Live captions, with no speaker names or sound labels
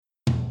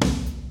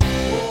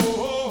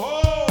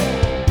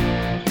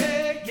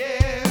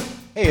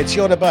it's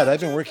Yoda Bud.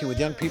 I've been working with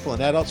young people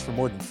and adults for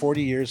more than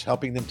 40 years,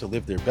 helping them to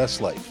live their best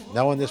life.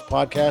 Now on this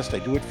podcast, I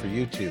do it for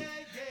you too.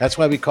 That's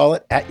why we call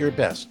it At Your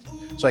Best,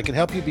 so I can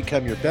help you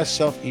become your best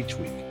self each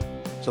week.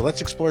 So let's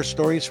explore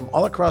stories from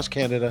all across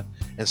Canada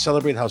and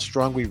celebrate how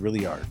strong we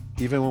really are,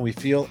 even when we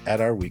feel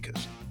at our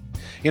weakest.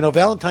 You know,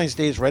 Valentine's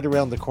Day is right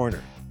around the corner,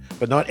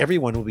 but not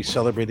everyone will be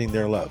celebrating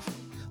their love.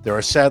 There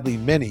are sadly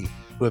many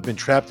who have been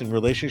trapped in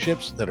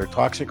relationships that are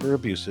toxic or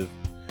abusive,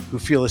 who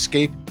feel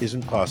escape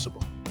isn't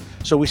possible.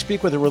 So we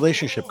speak with a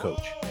relationship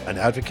coach, an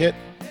advocate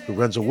who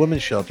runs a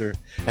women's shelter,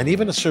 and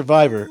even a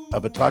survivor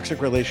of a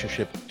toxic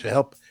relationship to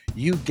help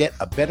you get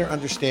a better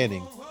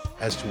understanding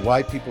as to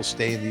why people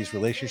stay in these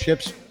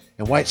relationships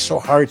and why it's so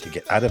hard to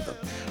get out of them.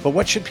 But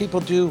what should people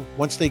do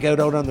once they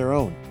get out on their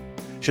own?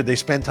 Should they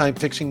spend time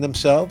fixing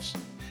themselves,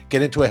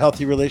 get into a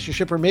healthy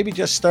relationship, or maybe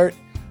just start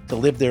to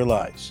live their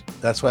lives?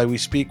 That's why we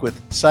speak with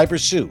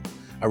SyberSue,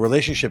 a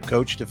relationship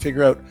coach, to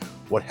figure out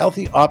what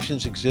healthy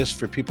options exist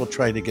for people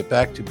trying to get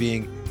back to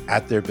being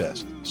at their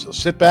best. So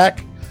sit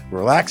back,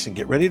 relax, and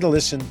get ready to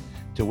listen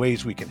to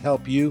ways we can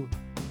help you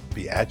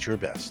be at your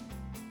best.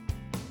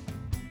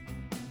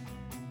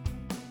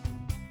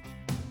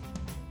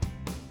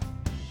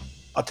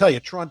 I'll tell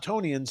you,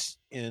 Torontonians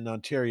in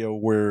Ontario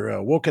were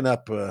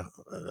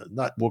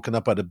not woken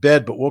up out of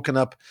bed, but woken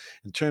up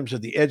in terms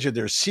of the edge of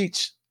their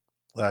seats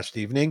last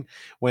evening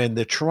when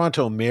the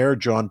Toronto mayor,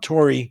 John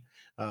Tory,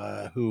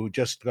 who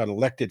just got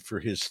elected for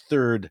his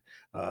third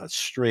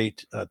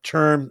straight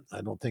term.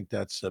 I don't think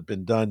that's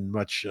been done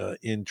much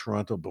in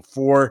Toronto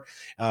before.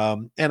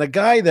 And a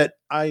guy that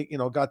I,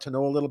 got to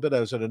know a little bit. I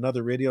was at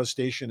another radio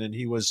station, and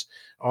he was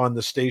on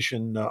the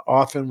station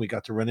often. We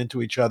got to run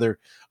into each other.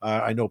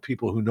 I know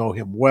people who know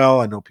him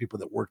well. I know people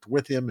that worked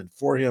with him and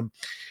for him,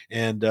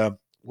 and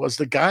was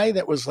the guy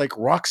that was like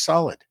rock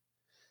solid.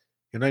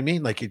 You know what I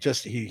mean? Like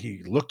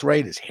he looked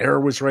right. His hair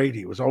was right.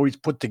 He was always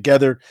put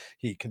together.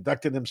 He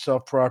conducted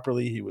himself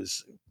properly. He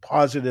was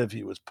positive.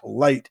 He was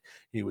polite.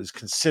 He was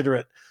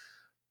considerate.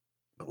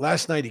 But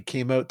last night he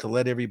came out to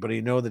let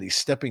everybody know that he's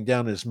stepping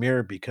down as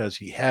mayor because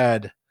he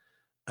had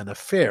an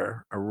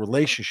affair, a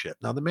relationship.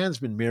 Now, the man's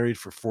been married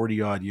for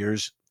 40 odd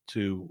years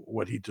to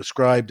what he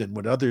described and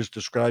what others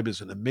describe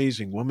as an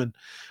amazing woman,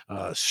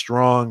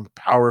 strong,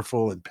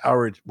 powerful,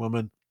 empowered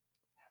woman.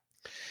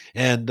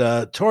 And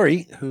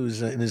Tori,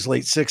 who's in his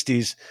late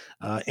 60s,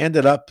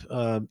 ended up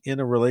in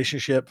a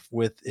relationship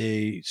with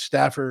a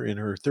staffer in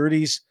her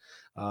 30s.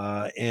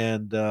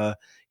 And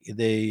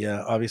they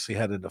obviously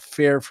had an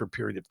affair for a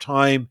period of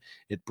time.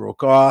 It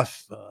broke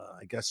off.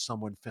 I guess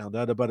someone found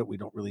out about it. We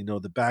don't really know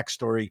the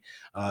backstory.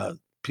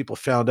 People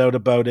found out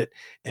about it,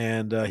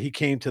 and he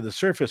came to the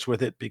surface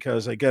with it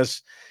because I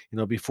guess,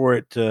 before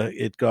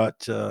it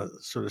got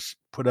sort of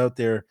put out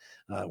there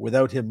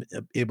without him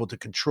able to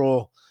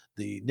control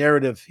the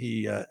narrative,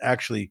 he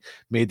actually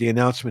made the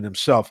announcement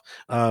himself.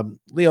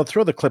 Leo,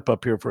 throw the clip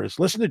up here for us.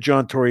 Listen to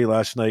John Tory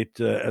last night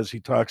as he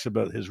talks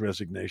about his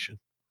resignation.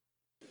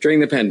 During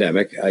the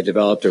pandemic, I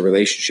developed a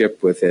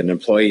relationship with an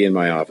employee in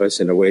my office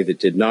in a way that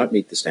did not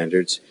meet the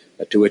standards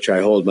to which I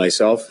hold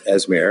myself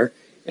as mayor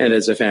and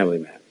as a family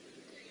man.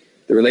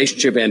 The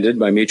relationship ended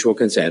by mutual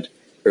consent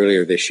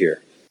earlier this year.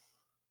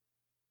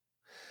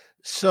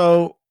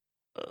 So,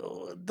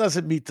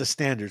 doesn't meet the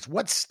standards.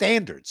 What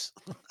standards?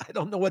 I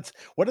don't know what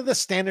are the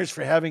standards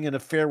for having an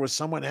affair with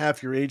someone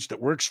half your age that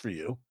works for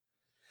you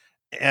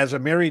as a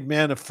married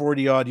man of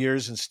 40 odd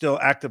years and still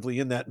actively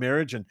in that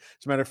marriage. And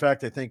as a matter of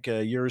fact, I think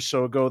a year or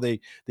so ago, they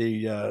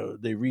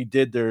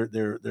redid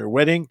their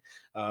wedding.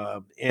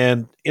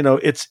 And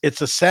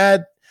it's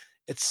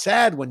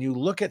sad when you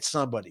look at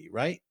somebody,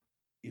 right?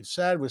 You're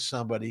sad with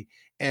somebody,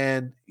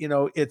 and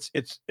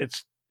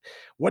it's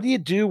what do you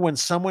do when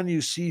someone you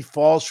see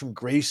falls from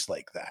grace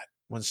like that?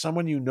 When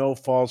someone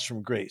falls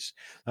from grace,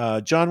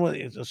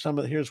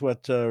 here's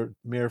what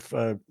Mayor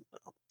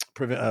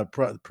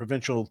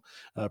provincial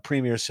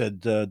premier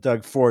said,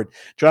 Doug Ford.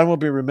 John will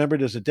be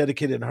remembered as a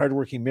dedicated and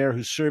hardworking mayor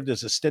who served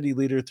as a steady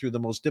leader through the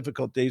most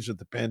difficult days of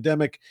the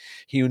pandemic.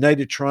 He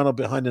united Toronto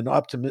behind an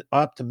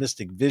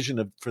optimistic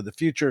vision for the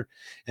future,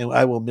 and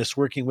I will miss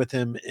working with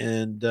him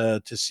and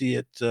to see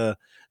it.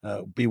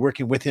 Be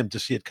working with him to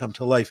see it come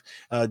to life.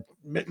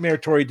 Mayor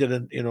Tory did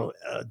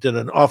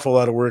an awful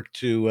lot of work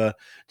to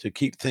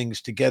keep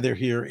things together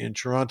here in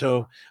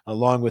Toronto,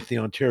 along with the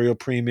Ontario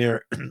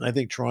Premier. I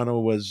think Toronto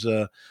was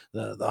the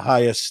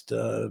highest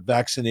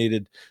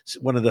vaccinated,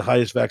 one of the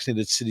highest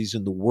vaccinated cities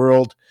in the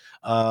world.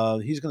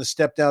 He's going to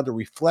step down to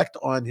reflect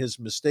on his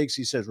mistakes.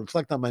 He says,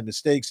 "Reflect on my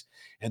mistakes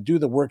and do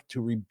the work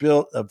to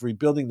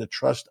rebuilding the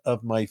trust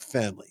of my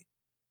family."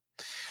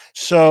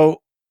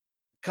 So,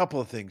 a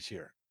couple of things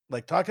here.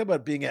 Like talking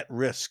about being at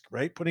risk,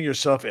 right? Putting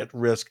yourself at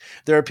risk.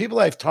 There are people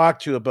I've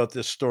talked to about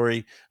this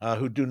story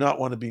who do not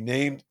want to be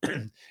named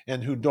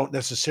and who don't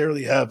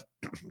necessarily have,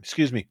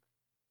 excuse me,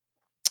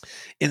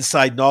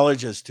 inside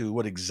knowledge as to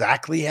what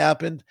exactly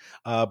happened.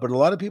 But a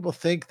lot of people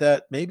think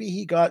that maybe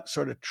he got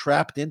sort of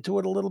trapped into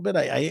it a little bit.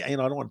 I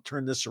don't want to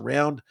turn this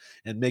around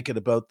and make it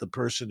about the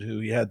person who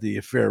he had the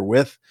affair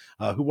with,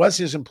 who was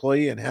his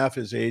employee and half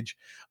his age.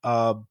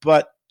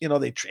 But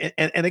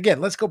and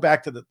again, let's go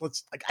back to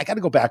I got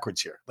to go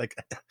backwards here. Like,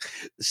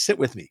 sit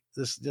with me.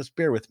 Just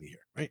bear with me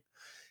here, right?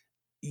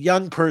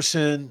 Young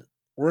person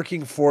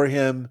working for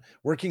him,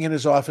 working in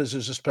his office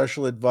as a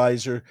special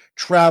advisor,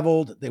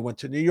 traveled. They went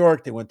to New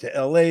York, they went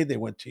to LA, they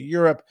went to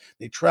Europe,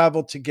 they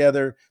traveled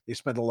together. They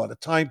spent a lot of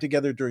time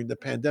together during the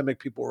pandemic.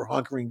 People were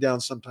hunkering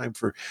down sometime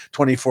for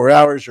 24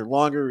 hours or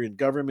longer in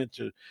government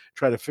to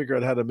try to figure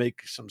out how to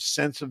make some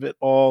sense of it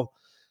all.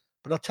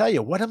 But I'll tell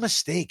you, what a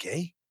mistake,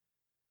 eh?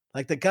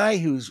 Like the guy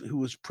who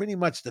was pretty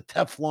much the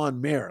Teflon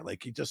mayor.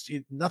 Like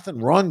he nothing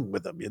wrong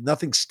with him.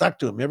 Nothing stuck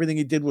to him. Everything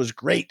he did was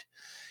great.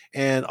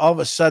 And all of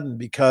a sudden,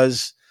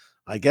 because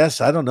I guess,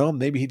 I don't know,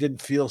 maybe he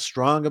didn't feel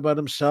strong about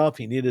himself.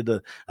 He needed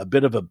a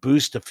bit of a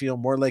boost to feel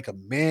more like a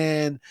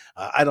man.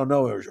 I don't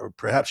know, or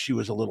perhaps she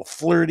was a little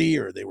flirty,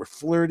 or they were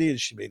flirty and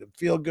she made him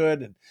feel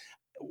good.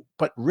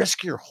 But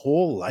risk your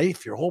whole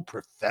life, your whole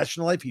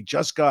professional life. He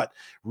just got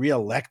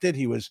reelected.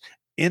 He was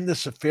in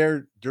this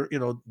affair,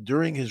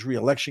 during his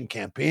reelection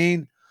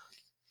campaign.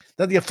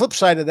 Then the flip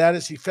side of that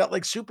is he felt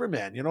like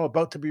Superman,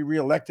 about to be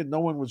reelected.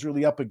 No one was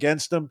really up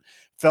against him.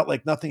 Felt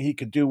like nothing he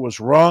could do was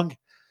wrong.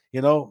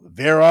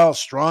 Virile,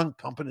 strong,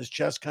 pumping his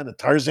chest, kind of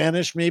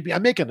Tarzanish, maybe.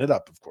 I'm making it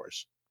up, of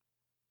course,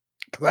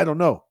 because I don't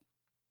know.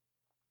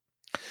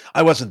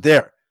 I wasn't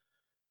there.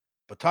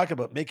 But talk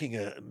about making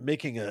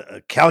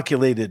a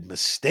calculated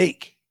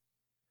mistake.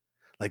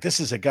 Like, this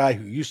is a guy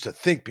who used to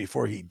think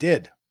before he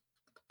did.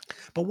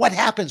 But what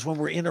happens when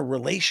we're in a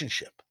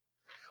relationship,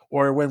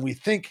 or when we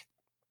think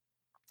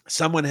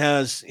someone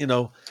has,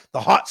 the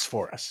hots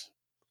for us?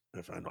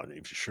 If I'm not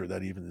even sure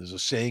that even is a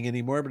saying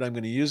anymore, but I'm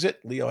going to use it.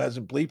 Leo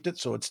hasn't bleeped it,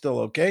 so it's still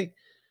okay.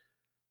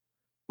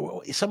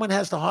 Someone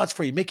has the hots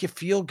for you, make you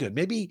feel good.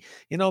 Maybe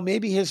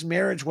his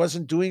marriage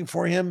wasn't doing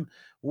for him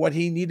what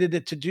he needed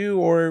it to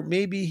do, or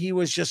maybe he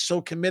was just so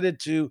committed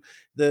to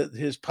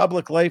his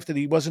public life that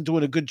he wasn't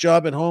doing a good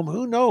job at home.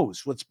 Who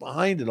knows what's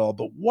behind it all?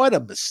 But what a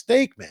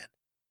mistake, man.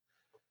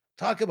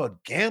 Talk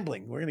about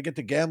gambling. We're going to get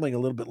to gambling a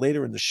little bit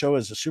later in the show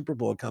as the Super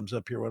Bowl comes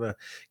up here. I want to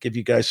give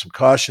you guys some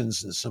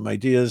cautions and some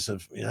ideas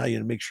of how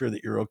you make sure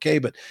that you're okay.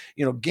 But,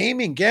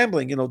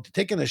 gambling,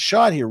 taking a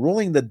shot here,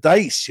 rolling the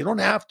dice. You don't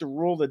have to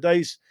roll the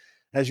dice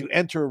as you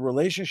enter a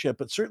relationship.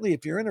 But certainly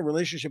if you're in a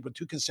relationship with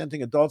two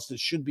consenting adults that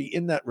should be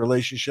in that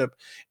relationship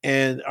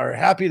and are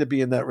happy to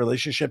be in that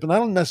relationship, and I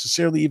don't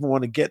necessarily even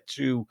want to get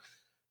to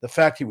the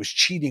fact he was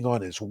cheating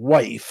on his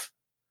wife.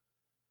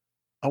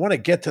 I want to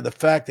get to the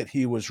fact that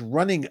he was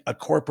running a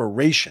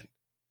corporation.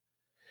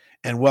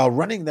 And while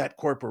running that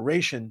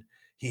corporation,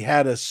 he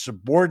had a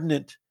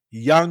subordinate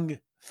young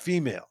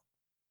female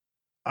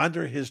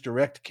under his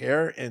direct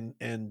care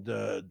and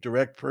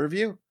direct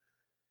purview.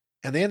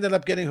 And they ended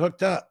up getting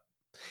hooked up.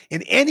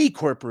 In any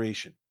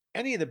corporation,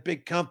 any of the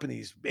big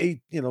companies,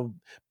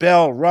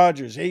 Bell,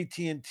 Rogers,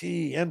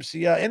 AT&T,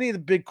 MCI, any of the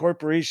big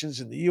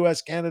corporations in the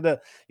US, Canada,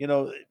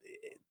 it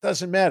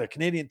doesn't matter.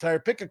 Canadian Tire,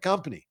 pick a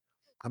company.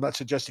 I'm not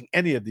suggesting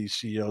any of these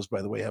CEOs,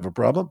 by the way, have a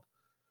problem.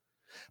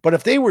 But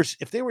if they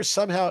were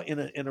somehow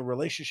in a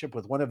relationship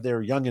with one of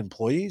their young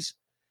employees,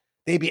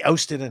 they'd be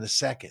ousted in a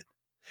second.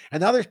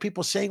 And now there's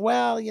people saying,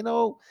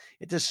 well,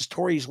 this is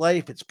Tory's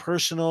life. It's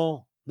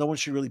personal. No one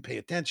should really pay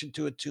attention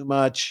to it too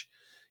much.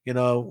 He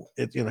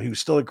was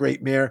still a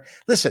great mayor.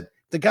 Listen,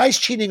 the guy's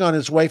cheating on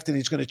his wife, then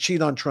he's going to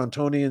cheat on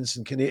Torontonians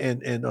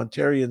and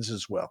Ontarians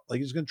as well. Like,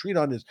 he's going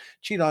to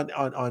cheat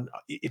on.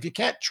 If you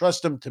can't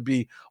trust him to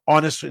be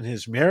honest in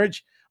his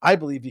marriage, I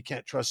believe you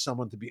can't trust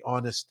someone to be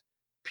honest,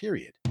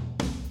 period.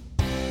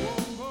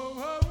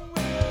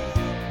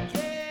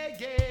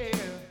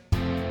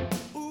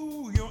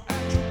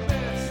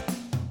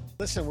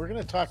 Listen, we're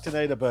going to talk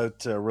tonight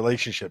about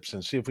relationships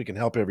and see if we can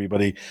help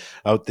everybody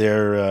out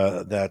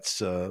there that's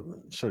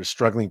sort of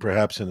struggling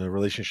perhaps in a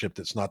relationship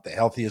that's not the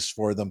healthiest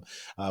for them.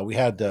 We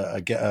had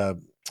a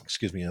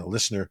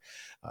listener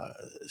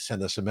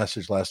send us a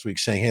message last week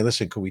saying, hey,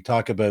 listen, could we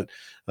talk about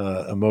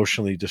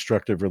emotionally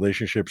destructive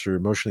relationships or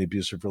emotionally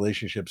abusive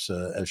relationships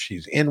as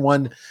she's in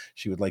one?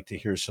 She would like to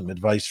hear some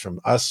advice from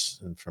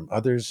us and from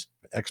others,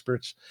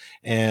 experts.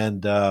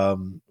 And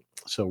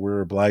so we're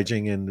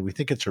obliging, and we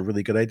think it's a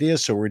really good idea.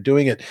 So we're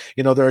doing it.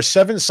 There are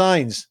 7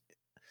 signs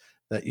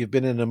that you've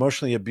been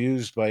emotionally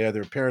abused by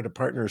either a parent, a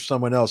partner, or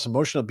someone else.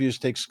 Emotional abuse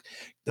takes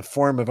the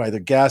form of either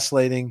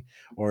gaslighting,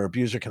 or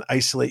abuser can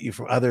isolate you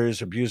from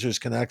others. Abusers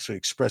can actually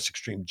express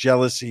extreme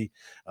jealousy.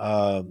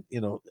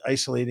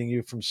 Isolating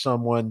you from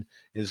someone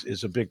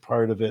is a big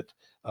part of it.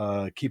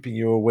 Keeping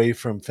you away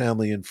from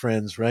family and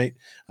friends, right?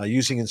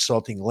 Using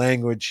insulting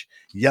language,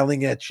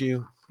 yelling at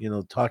you,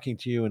 talking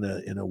to you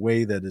in a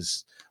way that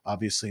is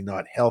obviously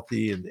not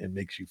healthy and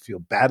makes you feel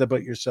bad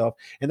about yourself.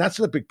 And that's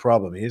the big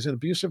problem is in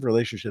abusive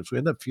relationships, we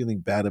end up feeling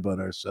bad about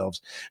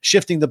ourselves,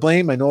 shifting the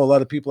blame. I know a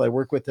lot of people I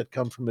work with that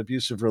come from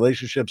abusive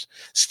relationships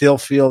still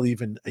feel,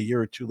 even a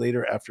year or two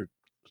later after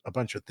a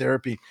bunch of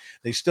therapy,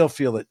 they still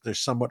feel that they're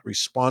somewhat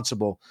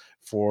responsible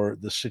for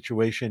the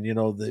situation.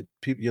 The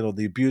people,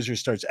 the abuser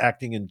starts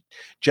acting and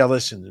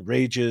jealous and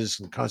rages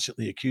and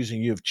constantly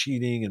accusing you of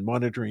cheating and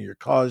monitoring your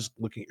calls,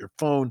 looking at your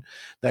phone,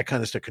 that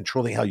kind of stuff,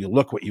 controlling how you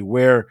look, what you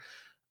wear,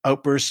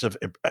 outbursts of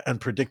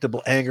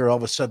unpredictable anger. All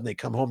of a sudden they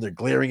come home, they're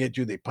glaring at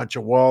you, they punch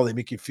a wall, they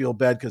make you feel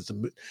bad because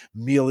the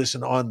meal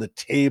isn't on the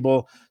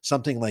table,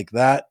 something like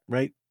that,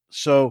 right?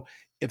 So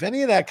if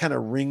any of that kind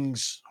of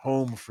rings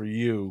home for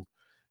you,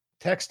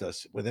 text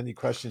us with any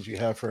questions you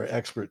have for our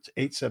experts.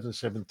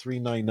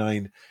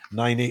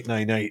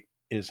 877-399-9898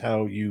 is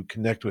how you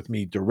connect with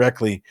me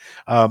directly.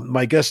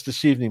 My guest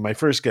this evening, my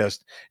first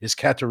guest, is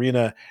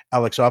Katerina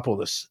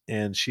Alexopoulos,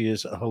 and she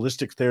is a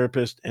holistic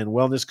therapist and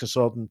wellness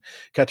consultant.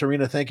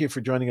 Katerina, thank you for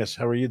joining us.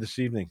 How are you this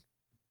evening?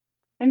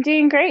 I'm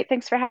doing great.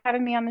 Thanks for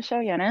having me on the show,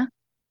 Yana.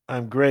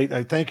 I'm great.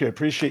 I thank you. I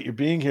appreciate you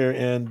being here,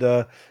 and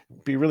it'd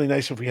be really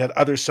nice if we had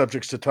other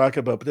subjects to talk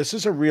about. But this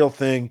is a real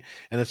thing,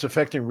 and it's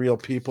affecting real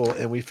people,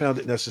 and we found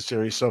it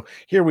necessary. So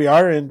here we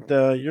are, and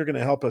you're going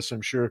to help us,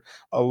 I'm sure,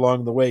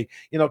 along the way.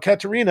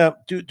 Katerina,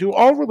 do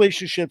all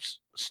relationships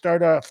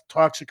start off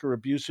toxic or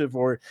abusive,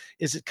 or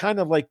is it kind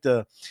of like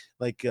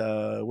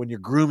when you're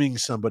grooming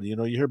somebody?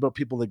 You hear about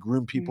people that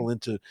groom people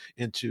into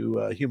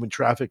human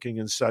trafficking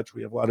and such.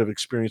 We have a lot of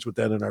experience with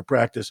that in our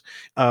practice.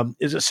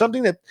 Is it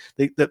something that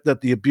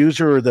that the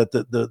abuser, or that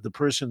the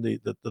person,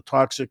 the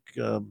toxic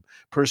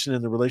person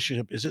in the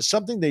relationship, is it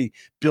something they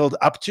build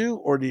up to,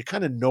 or do you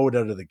kind of know it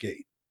out of the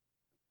gate?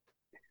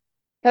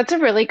 That's a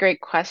really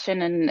great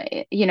question. And,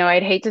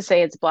 I'd hate to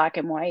say it's black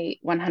and white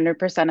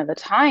 100% of the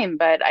time,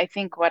 but I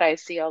think what I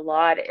see a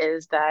lot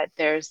is that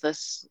there's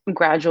this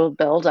gradual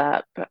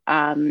buildup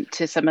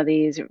to some of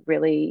these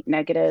really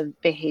negative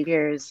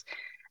behaviors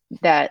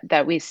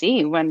that we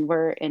see when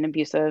we're in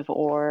abusive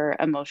or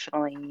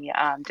emotionally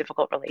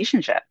difficult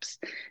relationships.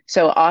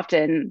 So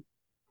often,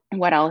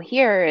 what I'll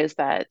hear is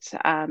that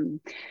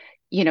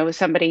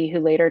somebody who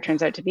later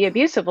turns out to be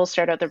abusive will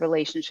start out the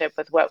relationship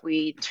with what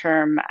we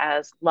term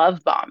as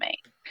love bombing.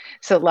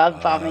 So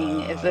love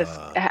bombing is this,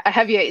 Uh,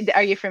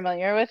 are you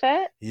familiar with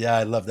it? yeah,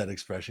 I love that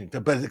expression.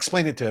 But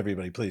explain it to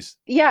everybody, please.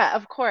 Yeah,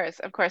 of course,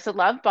 of course. So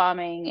love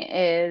bombing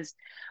is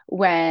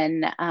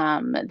when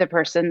the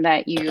person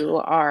that you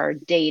are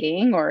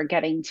dating or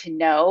getting to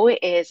know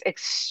is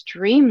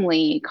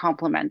extremely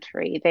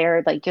complimentary.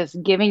 They're like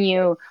just giving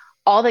you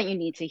all that you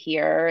need to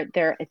hear.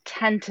 They're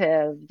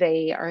attentive.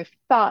 They are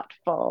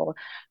thoughtful.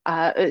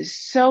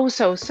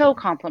 So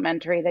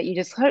complimentary that you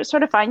just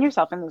sort of find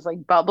yourself in this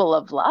like bubble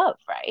of love,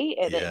 right?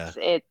 It Yeah,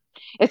 it's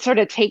it sort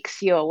of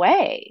takes you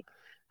away.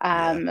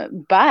 yeah.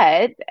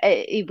 But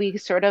we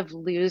sort of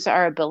lose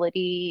our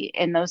ability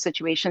in those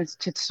situations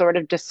to sort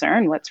of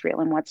discern what's real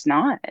and what's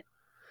not.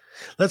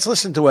 Let's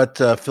listen to what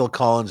Phil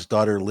Collins'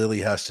 daughter Lily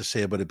has to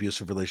say about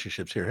abusive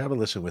relationships here. Have a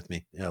listen with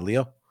me. Yeah,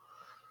 Leo?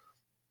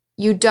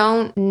 You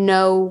don't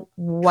know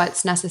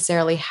what's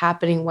necessarily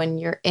happening when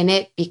you're in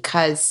it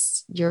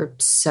because you're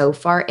so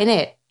far in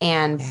it.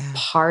 And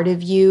part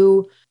of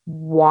you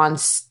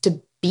wants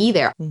to be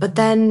there. But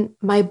then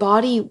my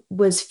body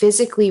was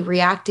physically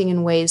reacting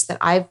in ways that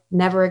I've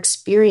never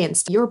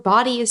experienced. Your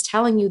body is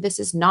telling you this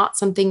is not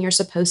something you're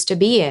supposed to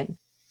be in.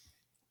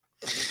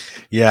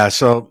 Yeah,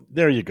 so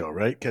there you go,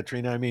 right,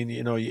 Katrina? I mean,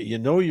 you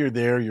know you're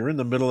there, you're in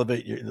the middle of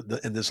it,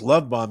 and this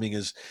love bombing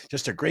is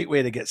just a great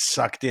way to get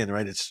sucked in,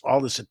 right? It's all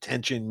this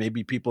attention.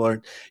 Maybe people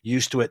aren't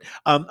used to it.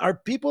 Are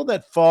people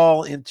that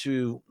fall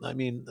into, I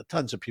mean,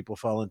 tons of people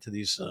fall into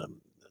these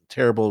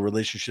terrible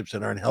relationships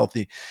that aren't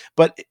healthy,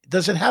 but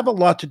does it have a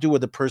lot to do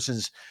with a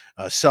person's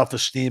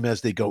self-esteem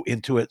as they go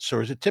into it? So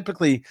is it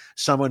typically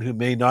someone who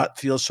may not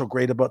feel so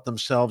great about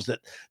themselves that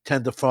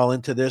tend to fall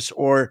into this,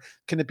 or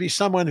can it be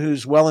someone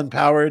who's well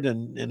empowered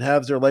and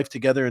has their life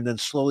together, and then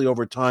slowly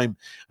over time,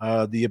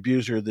 the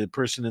abuser, the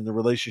person in the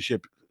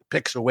relationship,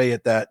 picks away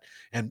at that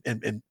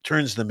and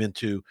turns them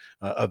into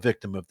a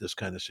victim of this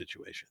kind of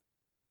situation?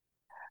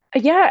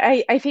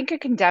 Yeah, I think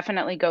it can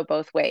definitely go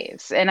both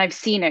ways, and I've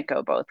seen it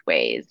go both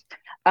ways.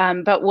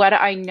 But what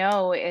I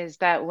know is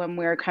that when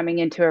we're coming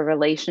into a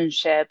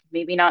relationship,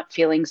 maybe not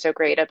feeling so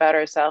great about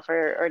ourselves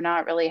or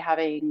not really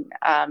having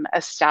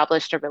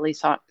established a really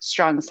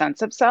strong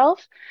sense of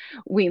self,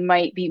 we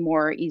might be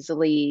more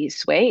easily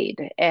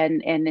swayed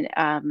and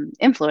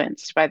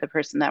influenced by the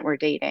person that we're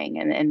dating.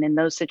 And in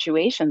those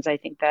situations, I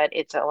think that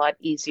it's a lot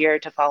easier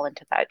to fall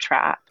into that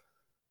trap.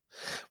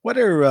 What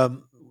are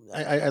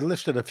I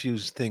listed a few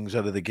things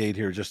out of the gate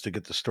here just to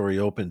get the story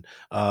open.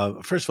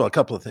 First of all, a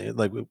couple of things.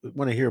 Like, we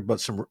want to hear about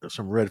some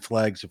red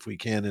flags if we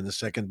can in a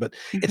second. But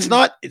Hmm.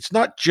 it's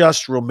not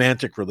just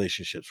romantic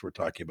relationships we're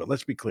talking about.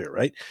 Let's be clear,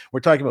 right?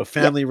 We're talking about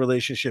Yep. family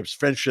relationships,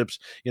 friendships.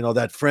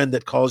 That friend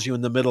that calls you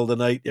in the middle of the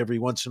night every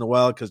once in a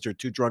while because they're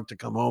too drunk to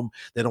come home.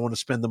 They don't want to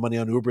spend the money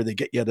on Uber. They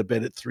get you out of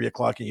bed at 3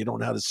 o'clock and you don't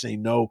know how to say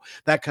no.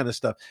 That kind of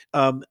stuff.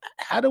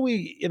 How do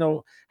we,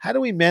 how do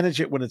we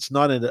manage it when it's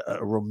not in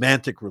a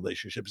romantic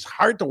relationship? It's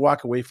hard to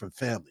walk away from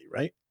family,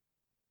 right?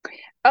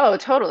 Oh,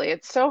 totally.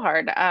 It's so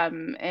hard.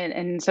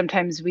 And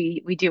sometimes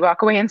we do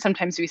walk away and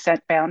sometimes we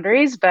set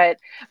boundaries, but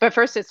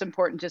first it's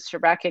important just to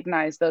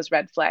recognize those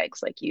red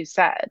flags, like you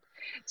said.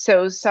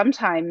 So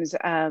sometimes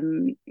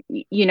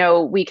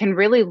we can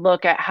really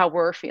look at how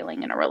we're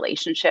feeling in a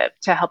relationship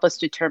to help us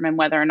determine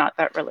whether or not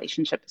that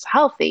relationship is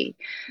healthy.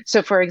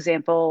 So for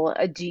example,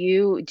 do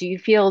you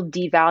feel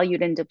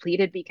devalued and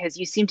depleted because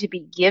you seem to be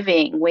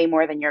giving way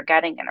more than you're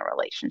getting in a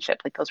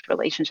relationship, like those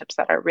relationships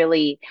that are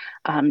really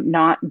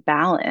not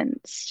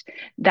balanced.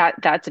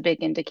 That's a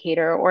big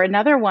indicator. Or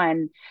another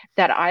one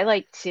that I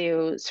like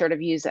to sort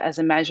of use as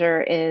a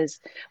measure is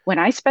when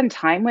I spend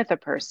time with a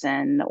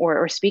person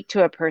or speak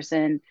to a person,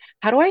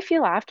 how do I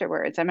feel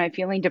afterwards? Am I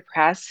feeling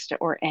depressed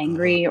or Uh-huh.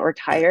 angry or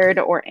tired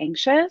or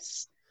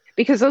anxious?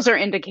 Because those are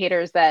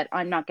indicators that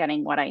I'm not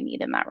getting what I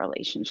need in that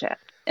relationship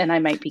and I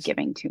might be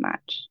giving too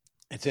much.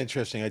 It's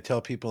interesting. I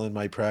tell people in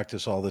my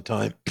practice all the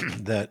time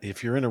that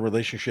if you're in a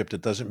relationship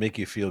that doesn't make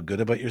you feel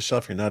good about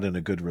yourself, you're not in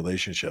a good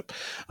relationship.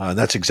 And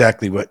that's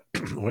exactly what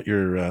what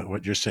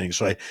you're saying.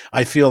 So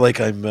I feel like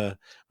I'm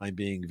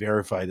being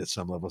verified at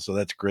some level. So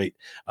that's great.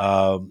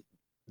 The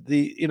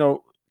you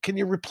know can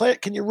you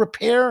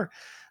repair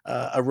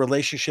a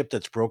relationship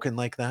that's broken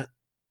like that?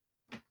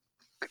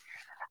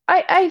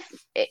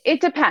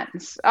 It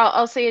depends.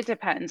 I'll say it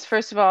depends.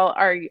 First of all,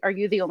 are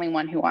you the only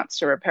one who wants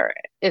to repair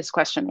it? Is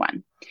question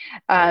one.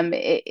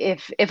 Right.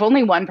 If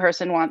only one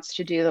person wants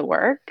to do the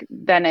work,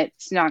 then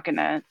it's not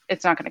gonna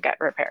get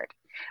repaired.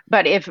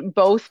 But if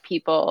both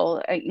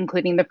people,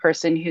 including the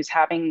person who's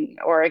having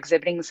or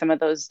exhibiting some of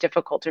those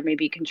difficult or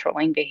maybe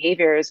controlling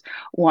behaviors,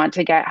 want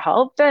to get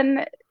help,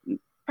 then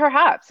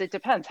perhaps it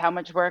depends how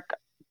much work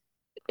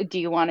do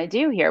you want to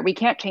do here? We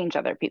can't change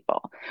other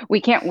people.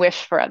 We can't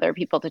wish for other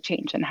people to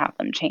change and have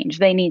them change.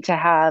 They need to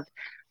have,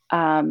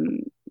 um,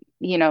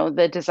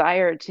 the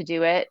desire to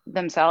do it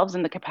themselves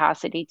and the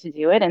capacity to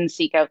do it and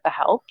seek out the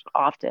help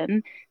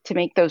often to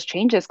make those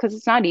changes because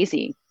it's not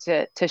easy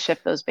to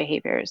shift those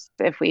behaviors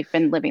if we've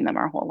been living them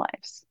our whole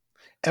lives.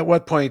 At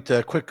what point,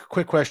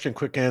 quick question,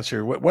 quick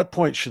answer. What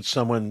point should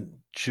someone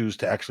choose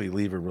to actually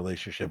leave a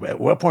relationship? At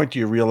what point do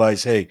you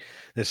realize, hey,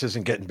 this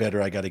isn't getting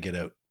better. I got to get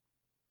out?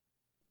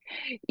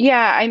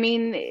 Yeah, I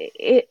mean,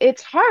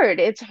 it's hard.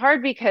 It's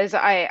hard because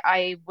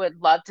I would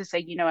love to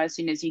say, as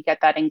soon as you get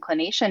that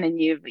inclination and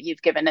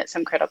you've given it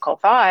some critical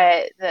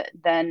thought,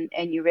 then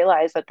and you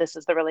realize that this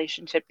is the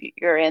relationship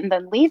you're in,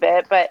 then leave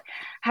it. But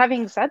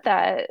having said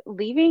that,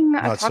 leaving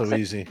a Not so toxic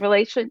easy.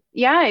 relation,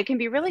 yeah, it can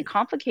be really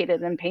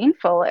complicated and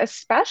painful,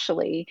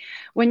 especially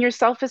when your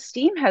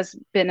self-esteem has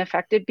been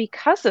affected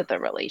because of the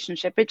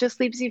relationship. It just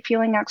leaves you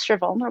feeling extra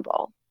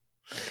vulnerable.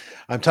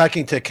 I'm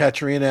talking to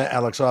Katerina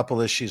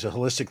Alexopoulos. She's a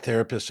holistic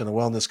therapist and a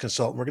wellness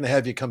consultant. We're going to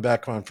have you come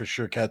back on for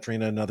sure,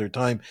 Katerina, another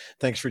time.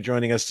 Thanks for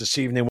joining us this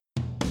evening.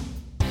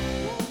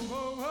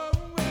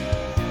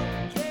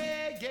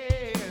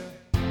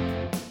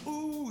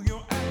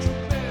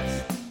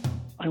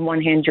 On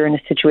one hand, you're in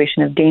a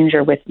situation of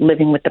danger with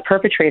living with the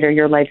perpetrator,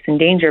 your life's in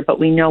danger, but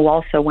we know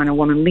also when a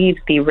woman leaves,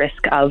 the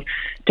risk of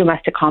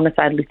domestic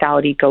homicide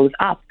lethality goes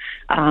up.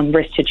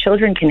 Risk to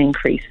children can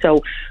increase.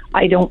 So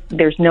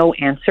there's no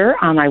answer.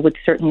 I would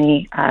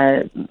certainly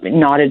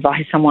not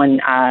advise someone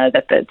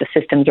that the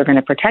systems are going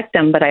to protect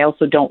them, but I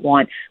also don't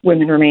want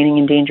women remaining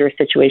in dangerous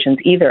situations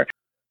either.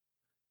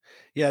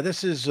 Yeah,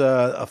 this is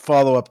a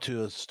follow-up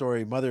to a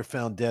story. Mother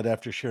found dead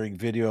after sharing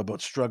video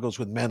about struggles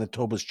with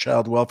Manitoba's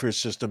child welfare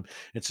system.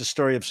 It's a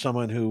story of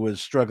someone who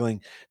was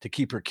struggling to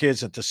keep her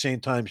kids. At the same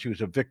time, she was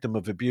a victim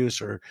of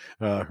abuse, or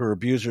her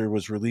abuser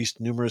was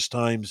released numerous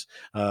times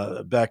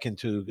back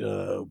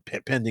into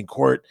pending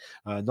court,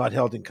 not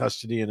held in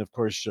custody, and of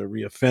course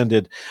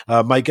reoffended.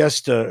 My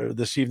guest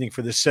this evening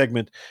for this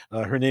segment,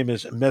 her name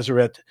is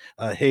Meseret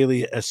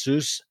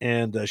Haileyesus,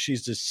 and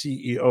she's the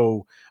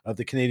CEO of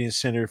the Canadian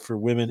Centre for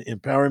Women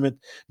Empowerment.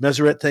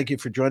 Meseret, thank you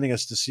for joining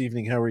us this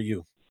evening. How are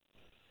you?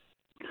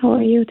 How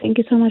are you? Thank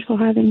you so much for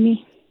having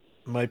me.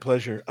 My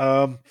pleasure.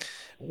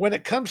 When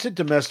it comes to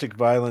domestic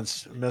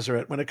violence,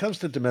 Meseret,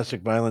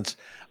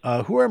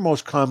 who are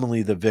most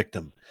commonly the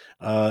victim?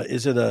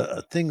 Is it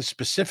a thing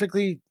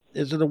specifically?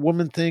 Is it a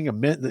woman thing? A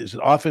men? Is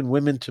it often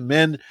women to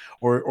men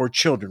or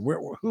children?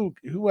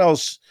 Who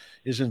else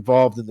is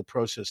involved in the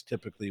process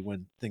typically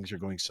when things are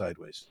going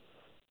sideways?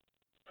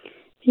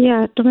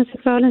 Yeah,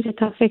 domestic violence, it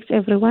affects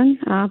everyone.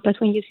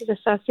 But when you see the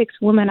statistics,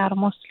 women are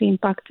mostly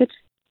impacted,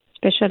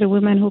 especially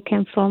women who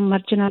came from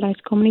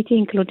marginalized community,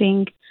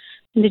 including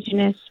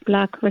Indigenous,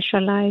 Black,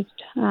 racialized,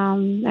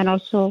 and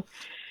also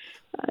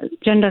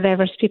gender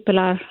diverse people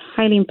are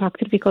highly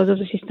impacted because of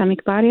the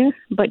systemic barrier.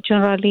 But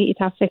generally, it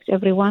affects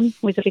everyone,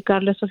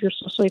 regardless of your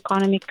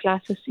socioeconomic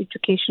classes,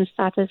 education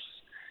status,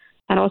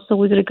 and also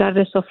with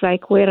regardless of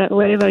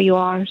wherever you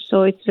are.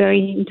 So it's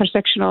very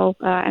intersectional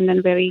and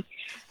then very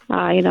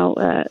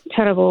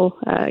terrible,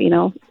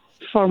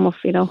 form of,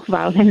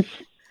 violence.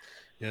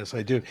 Yes,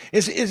 I do.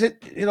 Is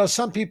it,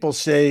 some people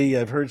say,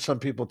 I've heard some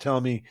people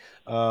tell me,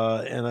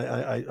 and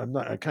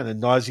I'm kind of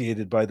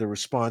nauseated by the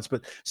response,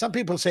 but some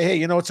people say,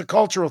 hey, it's a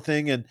cultural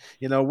thing, and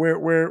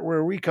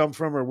where we come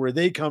from, or where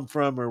they come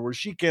from, or where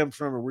she came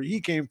from, or where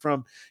he came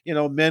from,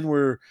 men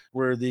were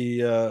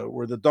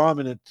the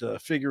dominant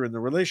figure in the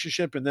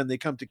relationship, and then they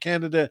come to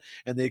Canada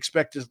and they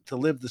expect to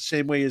live the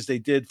same way as they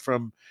did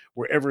from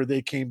wherever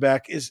they came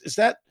back. Is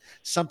that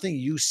something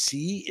you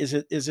see? Is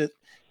it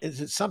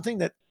something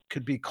that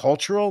could be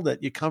cultural,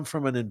 that you come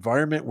from an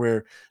environment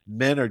where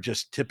men are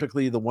just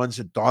typically the ones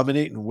that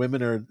dominate and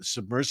women are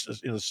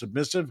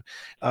submissive,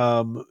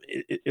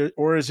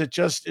 or is it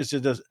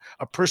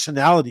a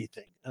personality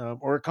thing,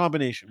 or a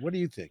combination? What do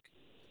you think?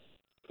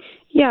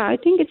 Yeah, I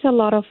think it's a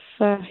lot of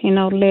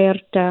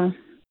layered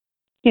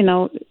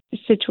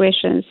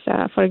situations.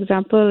 For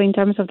example, in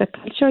terms of the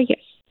culture, yes.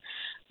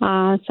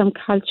 Some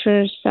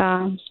cultures,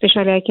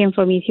 especially I came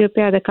from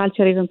Ethiopia, the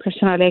culture even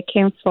personally I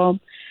came from,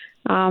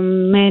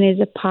 man is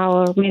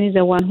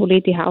the one who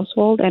lead the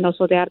household, and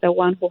also they are the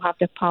one who have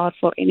the power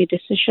for any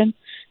decision,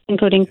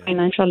 including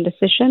financial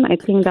decision. I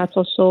think that's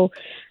also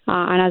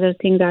another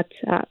thing that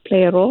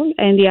play a role.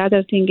 And the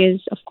other thing is,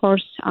 of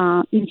course,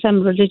 in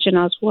some religion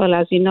as well,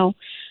 as you know,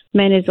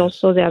 men is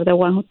also, they are the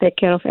one who take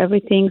care of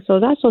everything. So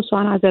that's also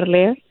another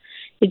layer.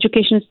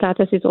 Education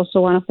status is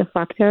also one of the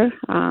factor,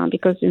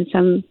 because in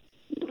some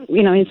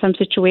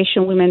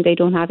situation, women, they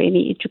don't have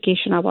any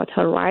education about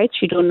her rights.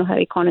 She don't know her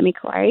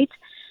economic rights.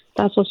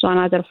 That's also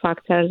another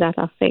factor that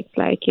affects,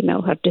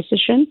 her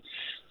decision.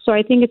 So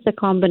I think it's a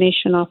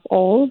combination of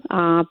all,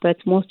 but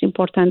most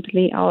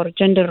importantly, our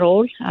gender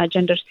role,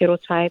 gender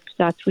stereotypes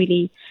that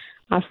really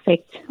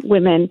affect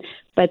women.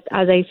 But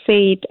as I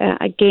said,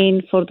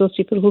 again, for those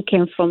people who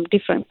came from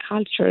different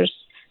cultures,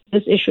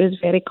 this issue is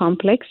very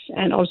complex.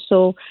 And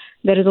also,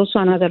 there is also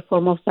another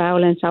form of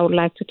violence I would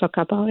like to talk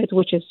about it,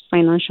 which is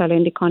financial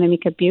and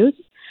economic abuse.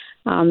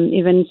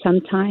 Even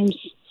sometimes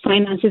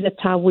finance is a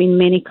taboo in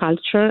many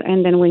cultures,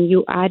 and then when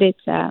you add it,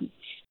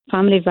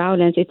 family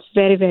violence, it's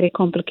very, very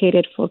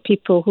complicated for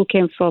people who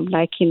came from,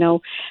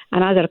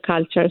 another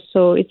culture.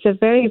 So it's a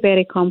very,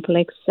 very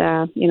complex,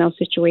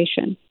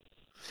 situation.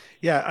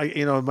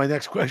 Yeah, my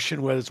next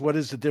question was, what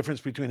is the difference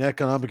between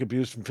economic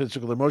abuse and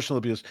physical emotional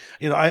abuse?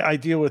 I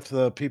deal with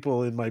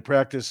people in my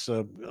practice,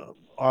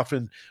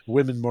 often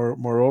women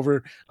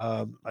moreover,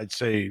 I'd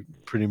say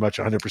pretty much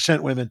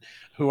 100% women,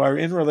 who are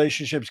in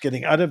relationships,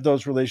 getting out of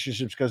those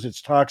relationships because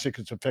it's toxic,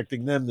 it's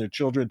affecting them, their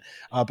children,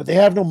 but they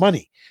have no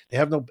money. They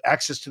have no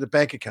access to the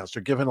bank accounts.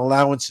 They're given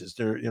allowances.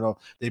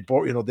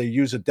 They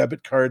use a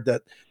debit card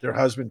that their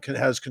husband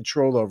has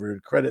control over,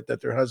 credit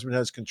that their husband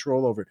has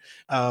control over.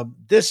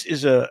 This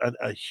is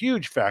a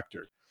huge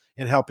factor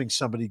in helping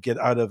somebody get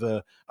out of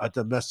a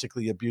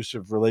domestically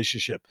abusive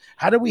relationship.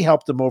 How do we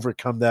help them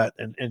overcome that?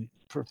 And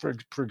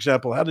for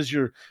example, how does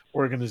your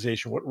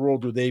organization, what role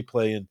do they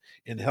play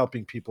in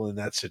helping people in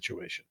that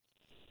situation?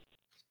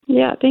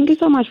 Yeah, thank you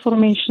so much for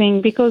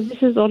mentioning, because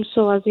this is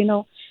also, as you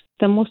know,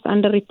 the most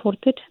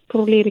underreported,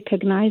 poorly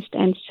recognized,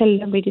 and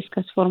seldomly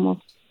discussed form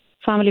of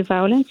family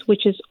violence,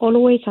 which is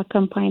always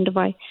accompanied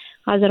by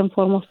other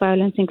form of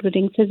violence,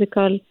 including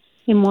physical,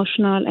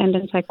 emotional, and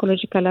then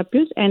psychological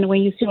abuse. And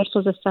when you see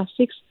also the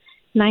statistics,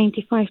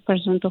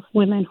 95% of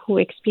women who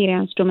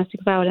experience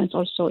domestic violence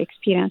also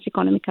experience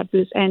economic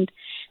abuse. And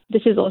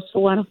this is also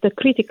one of the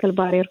critical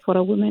barriers for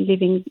a woman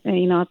living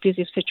in an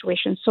abusive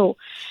situation. So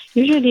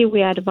usually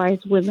we advise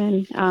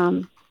women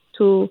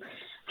to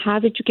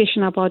have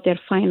education about their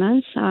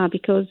finance,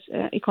 because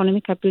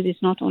economic abuse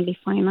is not only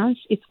finance,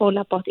 it's all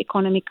about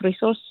economic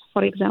resource,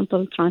 for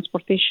example,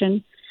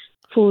 transportation,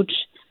 food,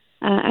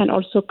 and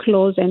also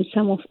clothes, and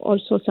some of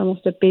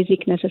the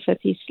basic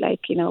necessities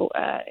like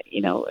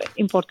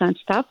important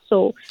stuff.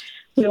 So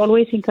we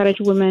always encourage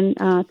women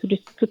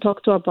to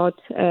talk to about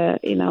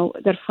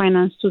their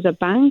finance to the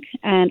bank,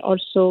 and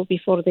also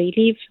before they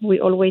leave, we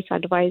always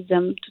advise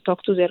them to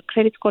talk to their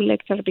credit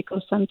collector,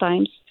 because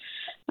sometimes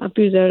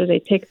abusers, they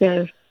take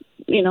their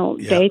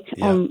debt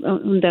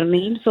on their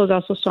name. So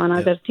that's also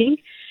another thing.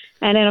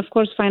 And then, of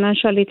course,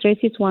 financial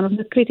literacy is one of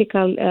the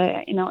critical,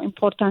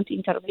 important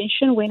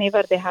intervention.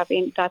 Whenever they have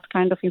that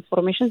kind of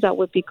information, that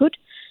would be good.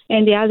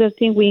 And the other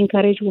thing, we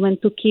encourage women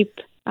to keep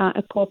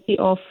a copy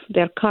of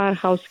their car,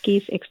 house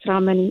keys, extra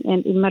money,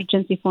 and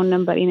emergency phone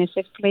number in a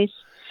safe place.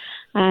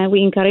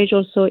 We encourage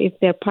also, if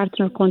their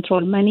partner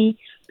control money,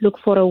 look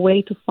for a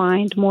way to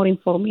find more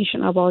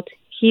information about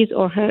his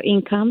or her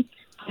income,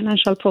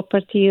 financial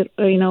property,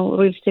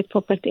 real estate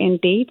property, and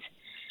dates.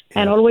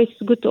 And always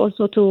good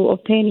to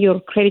obtain your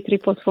credit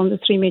report from the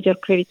 3 major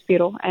credit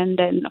bureau. And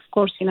then, of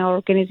course, in our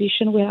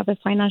organization, we have a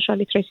financial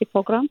literacy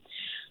program,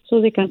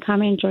 so they can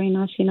come and join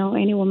us,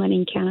 any woman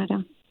in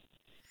Canada.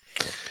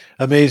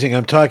 Amazing.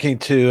 I'm talking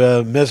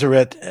to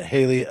Meseret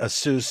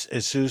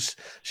Haileyesus.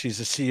 She's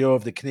the CEO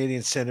of the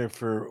Canadian Center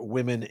for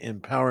Women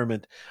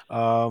Empowerment.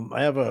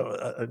 I have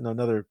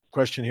another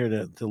question here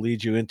to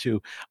lead you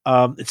into.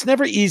 It's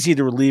never easy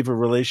to leave a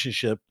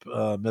relationship,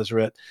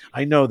 Meseret.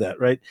 I know that,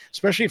 right?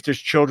 Especially if there's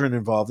children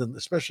involved, and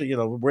especially,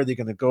 where they're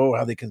going to go,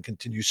 how they can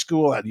continue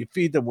school, how do you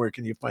feed them, where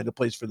can you find a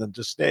place for them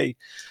to stay,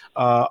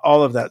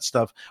 all of that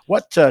stuff.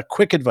 What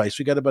quick advice?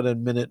 We got about a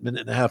minute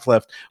and a half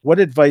left. What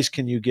advice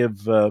can you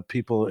give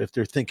people if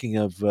they're thinking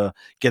of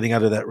getting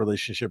out of that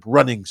relationship,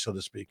 running, so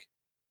to speak?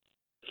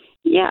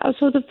 Yeah,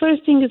 so the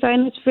first thing is I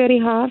know it's very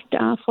hard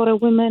for a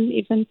woman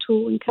even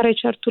to encourage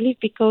her to leave,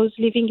 because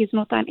leaving is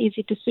not an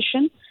easy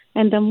decision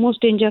and the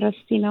most dangerous,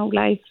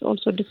 life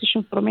also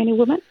decision for many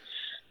women.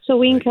 So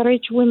we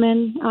encourage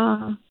women,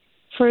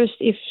 first,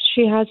 if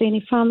she has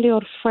any family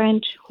or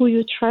friend who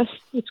you trust,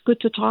 it's good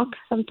to talk.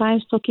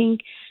 Sometimes talking,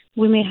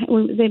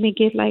 they may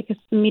get like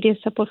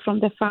immediate support from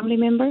their family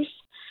members.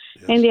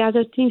 Yes. And the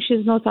other thing,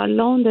 she's not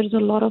alone. There's a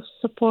lot of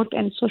support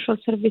and social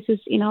services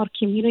in our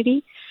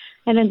community.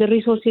 And then the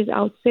resources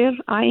out there,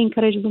 I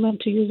encourage women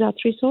to use that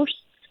resource.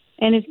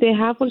 And if they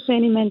have also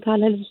any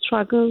mental health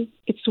struggle,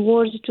 it's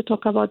worth to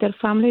talk about their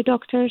family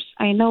doctors.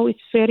 I know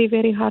it's very,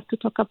 very hard to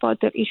talk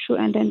about their issue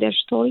and then their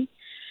story.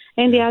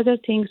 And the other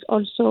things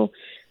also,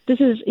 this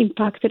has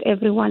impacted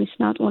everyone. It's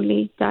not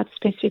only that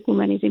specific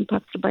woman is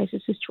impacted by the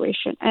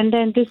situation. And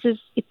then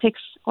it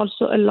takes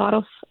also a lot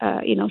of,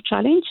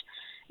 challenge.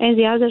 And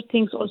the other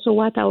things also,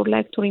 what I would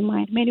like to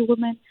remind many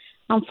women,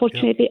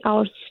 unfortunately,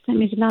 our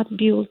system is not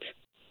built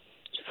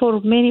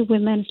for many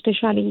women,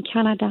 especially in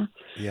Canada,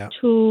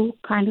 to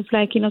kind of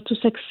to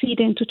succeed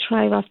and to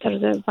thrive after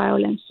the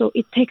violence. So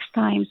it takes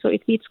time. So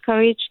it needs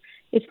courage.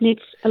 It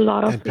needs a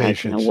lot of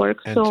patience, work.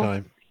 And so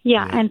time.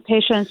 And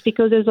patience,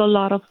 because there's a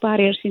lot of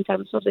barriers in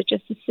terms of the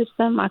justice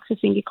system,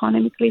 accessing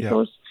economic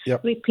resource,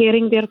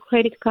 repairing their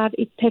credit card.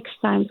 It takes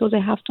time, so they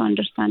have to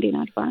understand in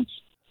advance.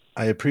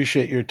 I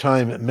appreciate your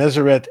time.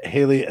 Meseret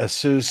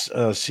Haileyesus,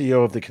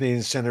 CEO of the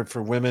Canadian Center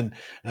for Women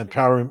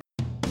Empowerment.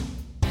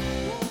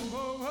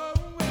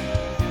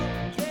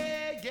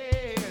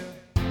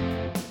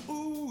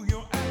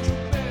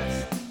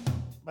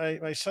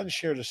 My son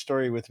shared a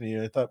story with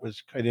me I thought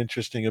was quite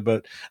interesting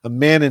about a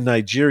man in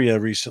Nigeria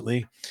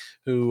recently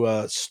who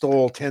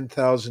stole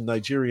 10,000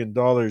 Nigerian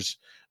dollars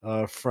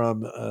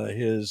from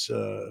his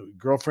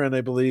girlfriend,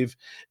 I believe,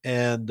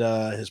 and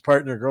his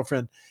partner,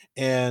 girlfriend,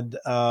 and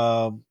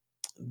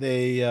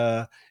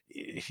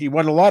he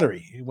won a lottery.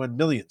 He won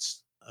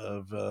millions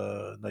of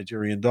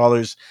Nigerian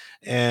dollars,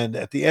 and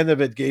at the end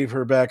of it, gave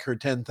her back her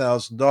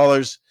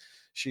 $10,000.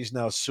 She's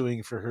now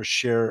suing for her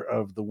share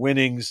of the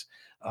winnings.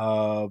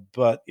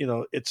 But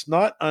it's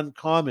not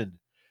uncommon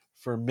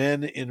for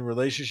men in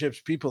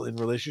relationships, people in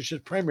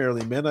relationships,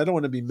 primarily men. I don't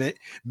want to be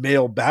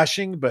male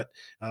bashing, but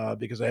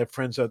because I have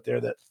friends out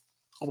there that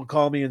will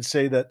call me and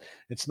say that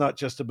it's not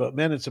just about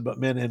men, it's about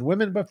men and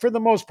women. But for the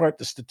most part,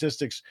 the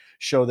statistics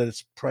show that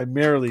it's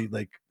primarily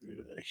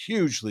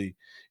hugely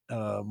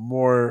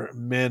more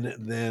men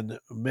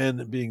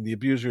being the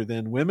abuser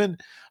than women.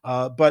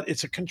 But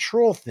it's a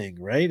control thing,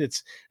 right?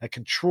 It's a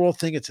control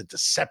thing. It's a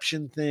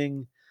deception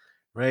thing.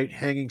 Right,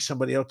 hanging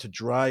somebody out to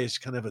dry is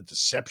kind of a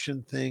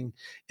deception thing,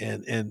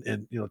 and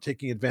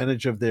taking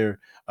advantage of their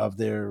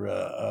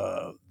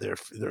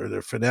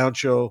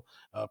financial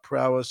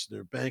prowess,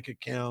 their bank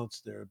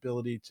accounts, their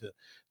ability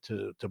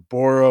to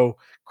borrow,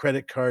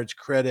 credit cards,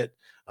 credit.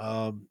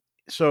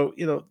 So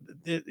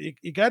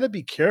you got to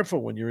be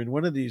careful when you're in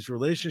one of these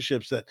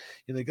relationships that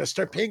you got to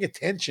start paying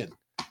attention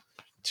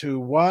to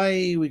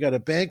why we got a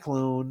bank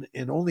loan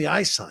and only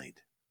I signed.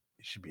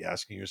 You should be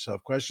asking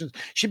yourself questions.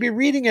 You should be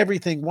reading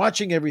everything,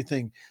 watching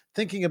everything,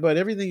 thinking about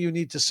everything you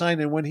need to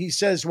sign. And when he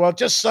says, well,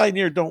 just sign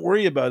here, don't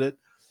worry about it,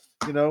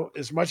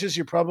 as much as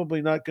you're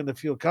probably not going to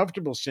feel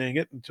comfortable saying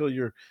it until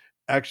you're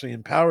actually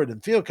empowered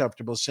and feel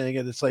comfortable saying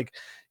it, it's like,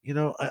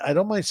 I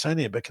don't mind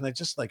signing it, but can I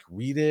just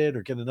read it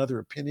or get another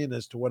opinion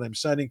as to what I'm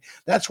signing?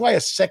 That's why a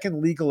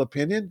second legal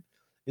opinion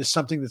is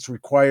something that's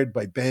required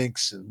by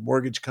banks and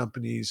mortgage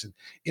companies, and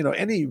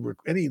any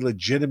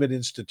legitimate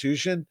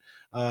institution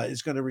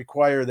is going to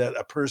require that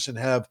a person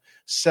have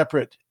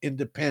separate,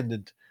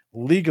 independent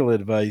legal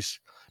advice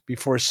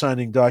before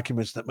signing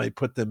documents that might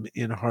put them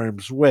in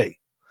harm's way.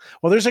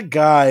 Well, there's a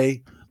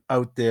guy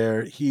out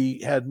there.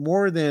 He had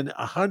more than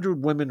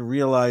 100 women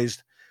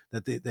realized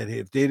that they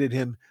have dated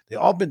him. They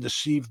all been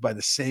deceived by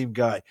the same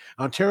guy.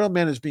 Ontario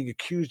man is being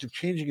accused of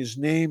changing his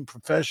name,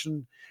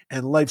 profession,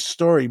 and life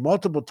story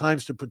multiple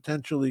times to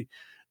potentially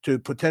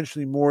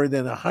more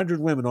than 100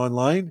 women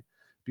online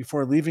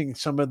before leaving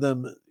some of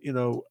them,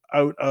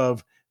 out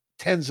of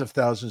tens of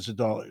thousands of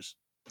dollars.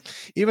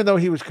 Even though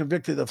he was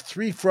convicted of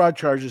 3 fraud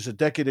charges a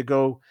decade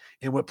ago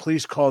in what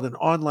police called an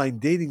online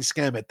dating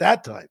scam at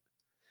that time,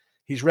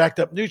 he's racked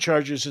up new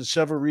charges in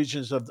several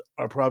regions of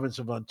our province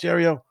of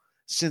Ontario.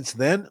 Since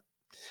then,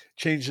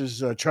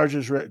 charges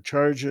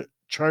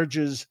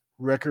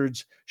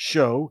records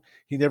show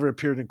he never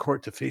appeared in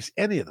court to face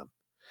any of them.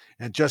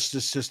 and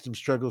justice system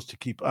struggles to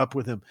keep up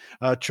with him.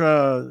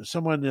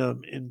 Someone a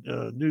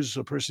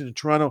person in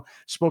Toronto,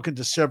 spoken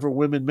to several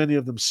women, many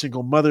of them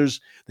single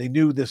mothers. They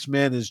knew this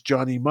man as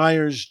Johnny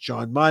Myers,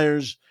 John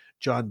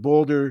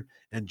Boulder,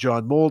 and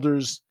John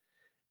Molders.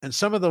 And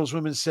some of those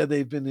women said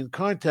they've been in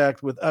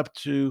contact with up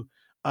to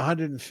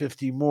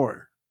 150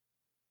 more.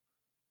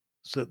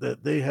 So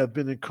that they have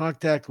been in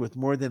contact with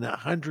more than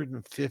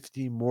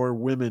 150 more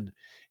women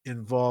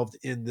involved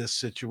in this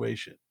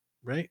situation,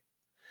 right?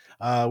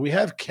 We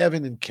have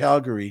Kevin in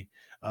Calgary,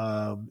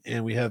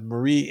 and we have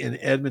Marie in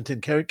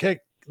Edmonton.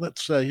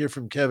 Let's hear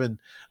from Kevin.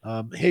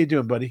 How you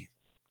doing, buddy?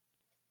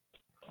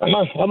 I'm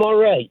all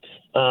right.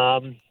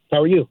 How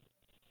are you?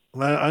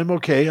 I'm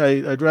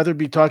okay. I'd rather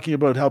be talking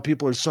about how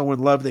people are so in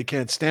love they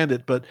can't stand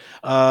it. But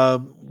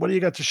what do you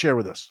got to share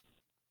with us?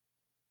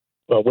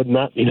 Well, wouldn't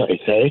that be nice,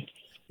 eh?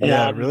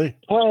 Yeah, really.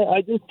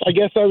 I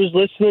guess I was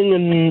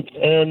listening,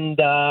 and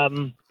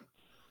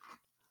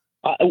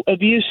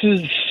abuse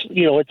is,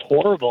 it's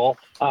horrible.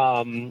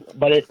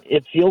 But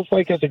it feels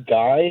like, as a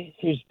guy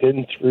who's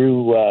been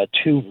through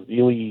two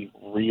really,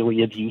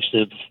 really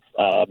abusive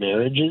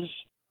marriages,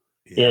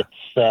 yeah.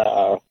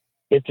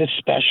 It's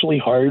especially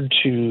hard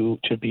to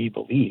be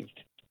believed.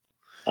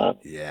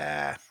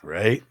 Yeah,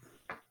 right.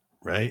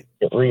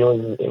 It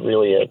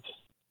really is.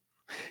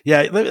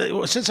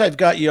 Yeah, since I've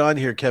got you on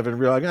here, Kevin, I'm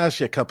going to ask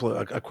you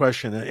a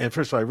question. And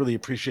first of all, I really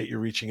appreciate you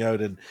reaching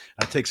out, and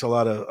it takes a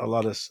lot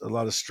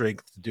of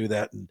strength to do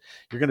that. And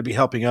you're going to be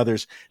helping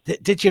others.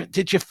 Did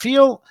you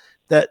feel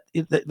that,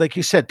 like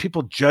you said,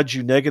 people judge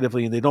you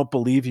negatively and they don't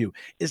believe you?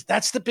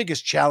 That's the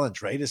biggest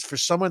challenge, right? Is for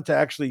someone to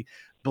actually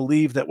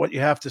believe that what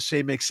you have to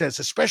say makes sense,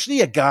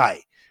 especially a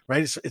guy.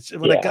 Right. It's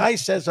when a guy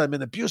says, I'm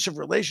in an abusive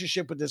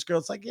relationship with this girl,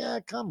 it's like, yeah,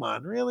 come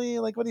on, really?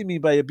 Like, what do you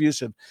mean by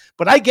abusive?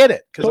 But I get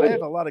it, because I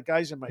have a lot of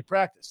guys in my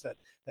practice that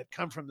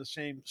come from the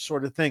same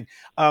sort of thing.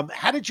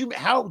 How did you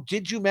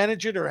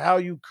manage it, or how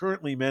are you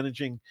currently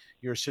managing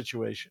your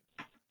situation?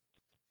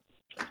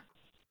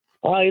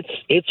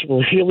 It's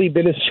really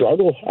been a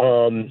struggle.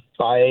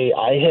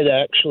 I had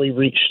actually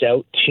reached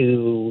out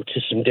to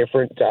some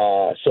different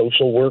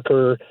social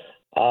worker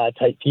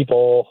type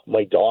people,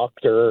 my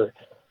doctor,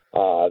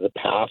 the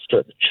pastor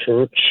at the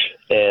church,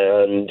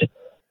 and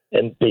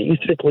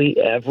basically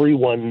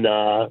everyone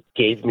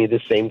gave me the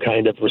same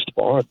kind of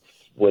response.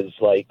 Was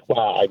like,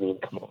 wow, I mean,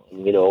 come on,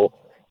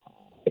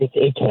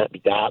 it can't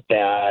be that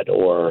bad,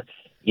 or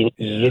you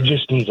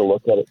just need to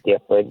look at it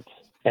different.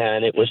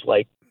 And it was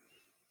like,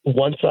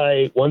 once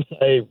I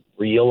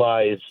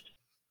realized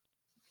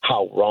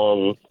how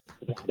wrong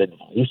the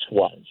advice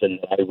was, and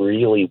I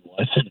really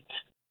wasn't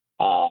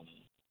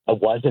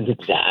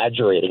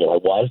exaggerating, and I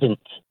wasn't.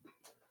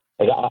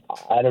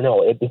 I don't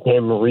know. It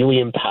became really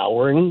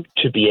empowering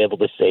to be able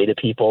to say to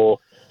people,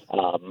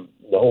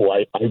 no,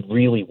 I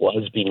really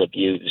was being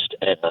abused,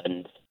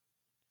 and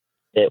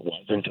it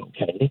wasn't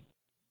okay.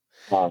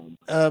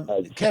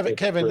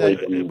 Kevin,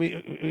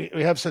 really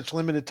we have such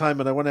limited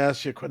time, and I want to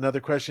ask you another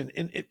question.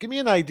 Give me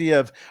an idea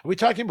of, are we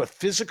talking about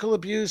physical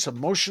abuse,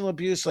 emotional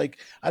abuse? Like,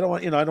 I don't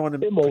want to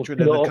put you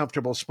in an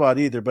uncomfortable spot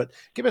either, but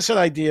give us an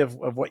idea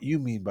of what you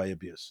mean by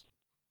abuse.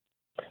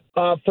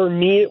 For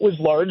me, it was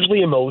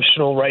largely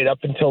emotional right up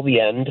until the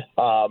end.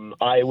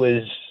 I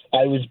was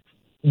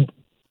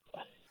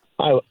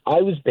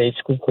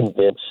basically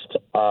convinced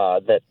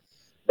that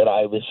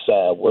I was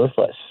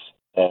worthless,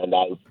 and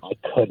I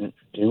couldn't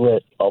do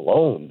it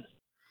alone.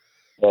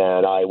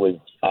 And I was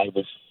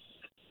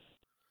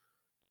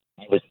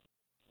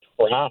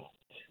trapped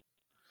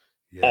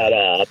at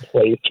a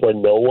place where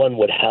no one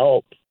would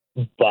help,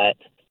 but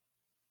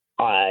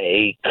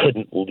I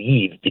couldn't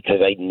leave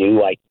because I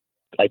knew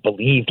I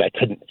believed I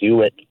couldn't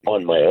do it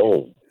on my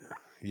own.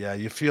 Yeah,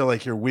 you feel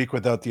like you're weak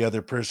without the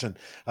other person.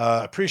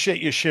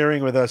 Appreciate you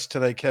sharing with us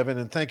today, Kevin,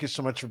 and thank you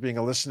so much for being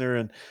a listener.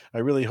 And I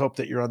really hope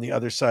that you're on the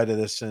other side of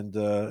this. And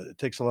it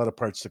takes a lot of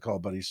parts to call,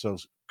 buddy. So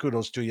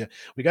kudos to you.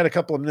 We got a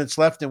couple of minutes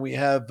left, and we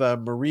have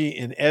Marie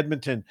in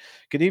Edmonton.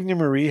 Good evening,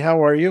 Marie.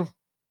 How are you?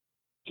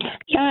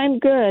 Yeah, I'm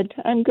good.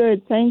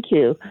 Thank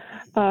you.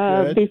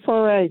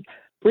 Before I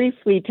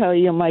briefly tell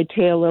you my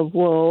tale of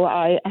woe,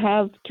 I'm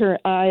a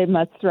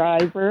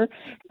thriver,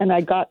 and I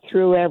got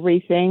through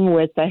everything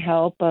with the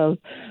help of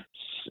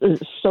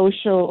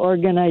social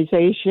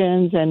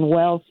organizations and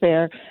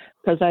welfare,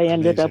 because I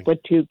ended up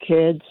with 2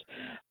 kids.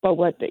 But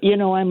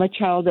I'm a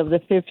child of the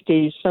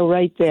 50s, so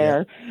right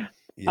there,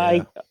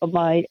 my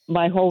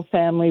whole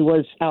family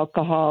was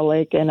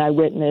alcoholic, and I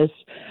witnessed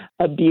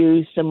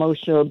abuse,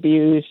 emotional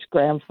abuse,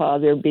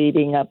 grandfather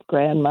beating up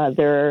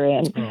grandmother,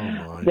 and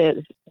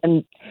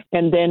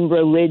and then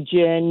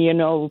religion,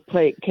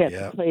 played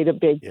a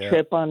big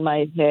trip on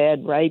my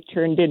head, right?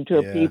 Turned into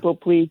a people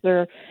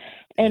pleaser.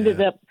 Ended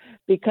up,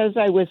 because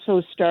I was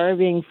so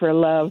starving for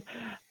love,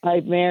 I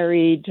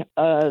married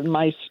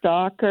my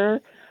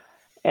stalker,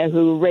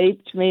 who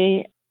raped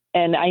me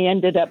and I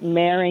ended up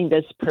marrying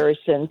this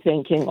person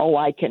thinking, oh,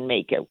 I can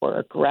make it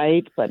work,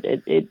 right? But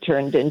it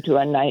turned into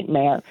a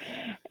nightmare.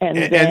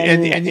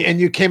 And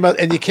you came out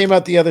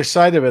the other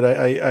side of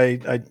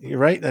it. You're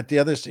right. At the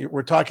other,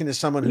 we're talking to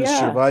someone who's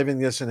surviving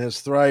this and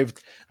has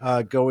thrived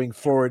going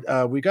forward.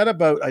 We got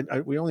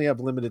we only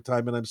have limited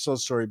time, and I'm so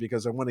sorry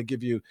because I want to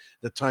give you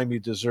the time you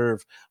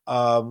deserve.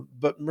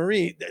 But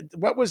Marie,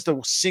 what was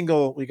the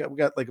single? We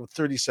got like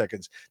 30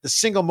 seconds. The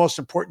single most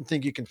important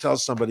thing you can tell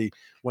somebody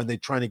when they're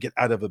trying to get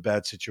out of a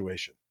bad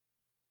situation.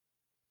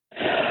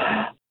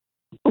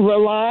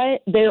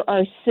 There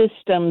are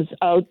systems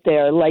out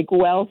there like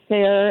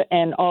welfare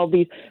and all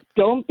these.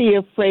 Don't be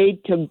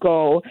afraid to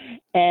go.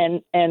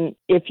 And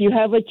if you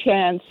have a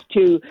chance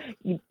to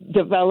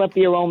develop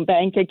your own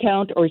bank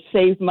account or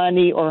save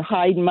money or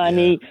hide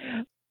money,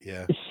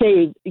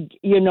 save, do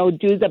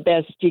the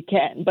best you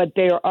can. But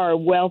there are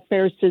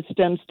welfare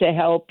systems to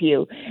help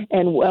you.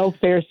 And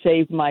welfare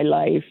saved my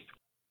life.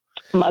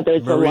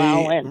 Mother's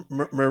allowance.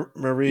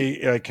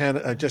 Marie,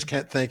 I just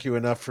can't thank you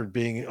enough for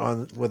being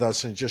on with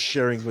us and just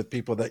sharing with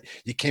people that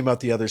you came out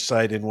the other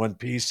side in one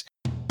piece.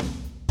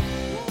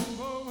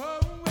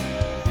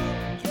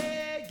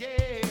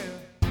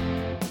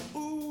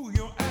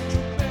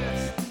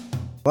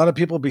 A lot of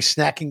people will be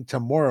snacking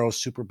tomorrow,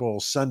 Super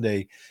Bowl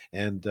Sunday,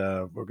 and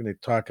we're going to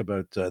talk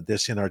about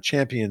this in our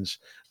Champions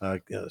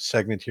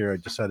segment here. I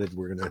decided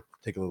we're going to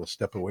take a little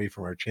step away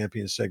from our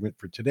Champions segment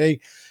for today.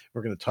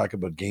 We're going to talk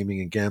about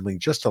gaming and gambling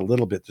just a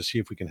little bit to see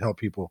if we can help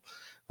people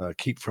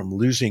keep from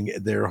losing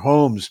their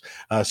homes.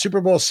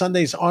 Super Bowl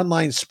Sunday's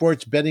online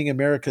sports betting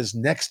America's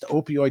next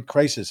opioid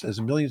crisis.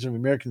 As millions of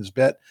Americans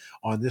bet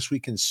on this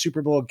weekend's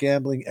Super Bowl,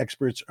 gambling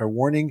experts are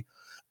warning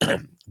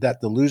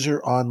that the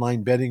looser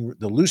online betting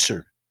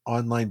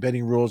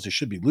rules, there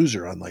should be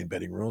loser online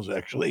betting rules,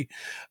 actually.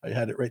 I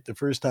had it right the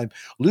first time.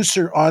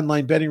 Looser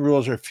online betting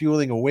rules are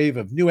fueling a wave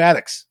of new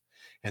addicts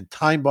and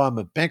time bomb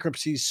of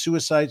bankruptcies,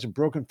 suicides, and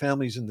broken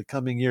families in the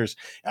coming years.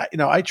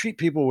 I treat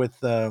people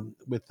with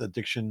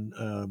addiction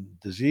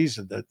disease,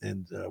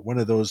 and one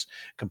of those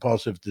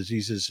compulsive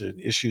diseases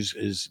and issues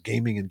is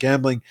gaming and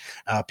gambling.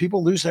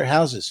 People lose their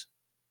houses.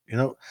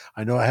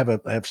 I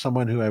have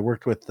someone who I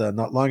worked with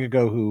not long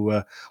ago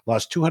who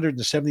lost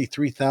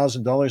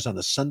 $273,000 on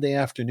a Sunday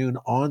afternoon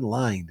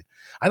online.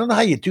 I don't know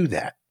how you do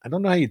that. I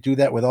don't know how you do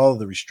that with all of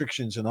the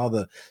restrictions and all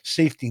the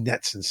safety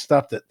nets and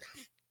stuff that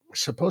are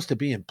supposed to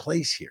be in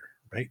place here,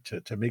 right?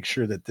 To make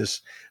sure that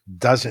this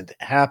doesn't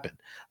happen.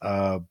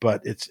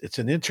 But it's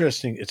an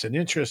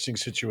interesting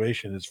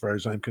situation as far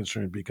as I'm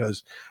concerned,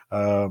 because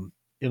you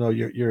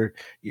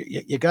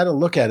got to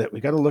look at it.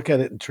 We got to look at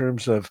it in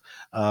terms of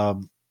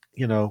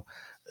the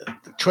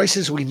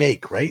choices we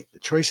make, right? The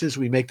choices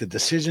we make, the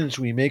decisions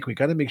we make, we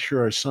got to make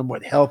sure are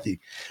somewhat healthy.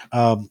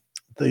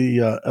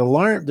 The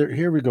alarm there.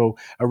 Here we go.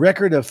 A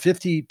record of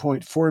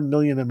 50.4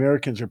 million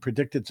Americans are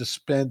predicted to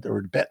spend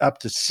or bet up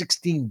to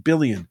 $16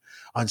 billion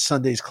on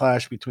Sunday's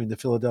clash between the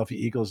Philadelphia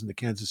Eagles and the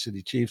Kansas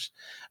City Chiefs,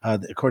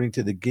 according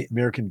to the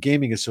American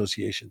Gaming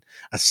Association,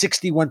 a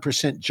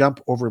 61%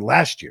 jump over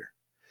last year.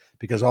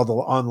 Because all the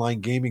online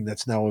gaming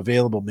that's now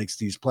available makes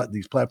these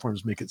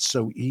platforms make it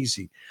so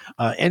easy.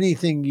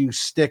 Anything you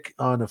stick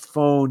on a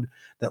phone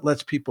that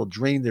lets people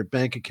drain their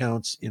bank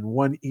accounts in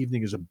one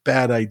evening is a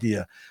bad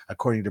idea,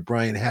 according to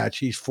Brian Hatch.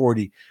 He's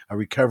 40, a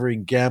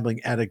recovering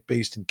gambling addict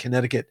based in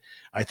Connecticut.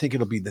 I think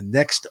it'll be the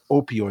next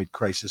opioid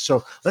crisis.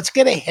 So let's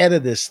get ahead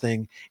of this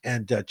thing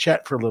and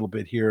chat for a little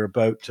bit here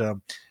about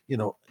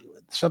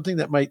something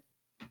that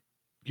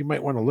you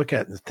might want to look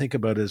at and think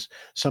about as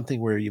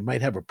something where you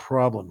might have a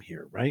problem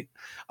here, right?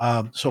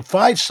 So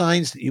 5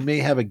 signs that you may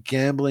have a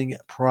gambling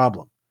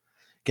problem.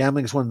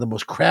 Gambling is one of the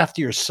most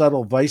crafty or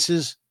subtle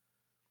vices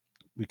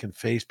we can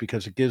face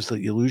because it gives the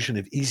illusion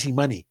of easy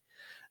money.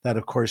 That,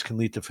 of course, can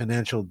lead to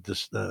financial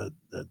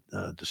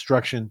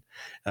destruction.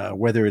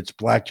 Whether it's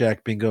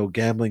blackjack, bingo,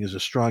 gambling is a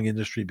strong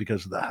industry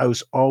because the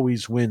house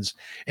always wins.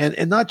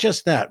 And not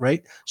just that,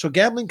 right? So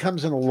gambling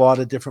comes in a lot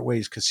of different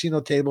ways.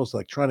 Casino tables,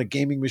 electronic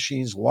gaming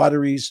machines,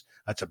 lotteries.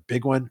 That's a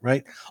big one,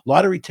 right?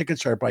 Lottery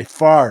tickets are by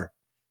far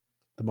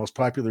the most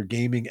popular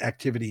gaming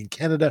activity in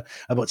Canada.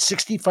 About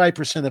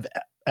 65% of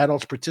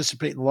adults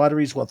participate in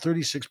lotteries, while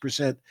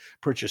 36%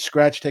 purchase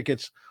scratch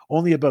tickets.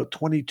 Only about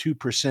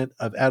 22%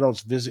 of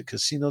adults visit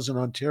casinos in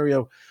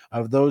Ontario.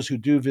 Of those who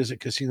do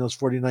visit casinos,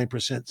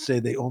 49% say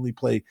they only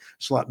play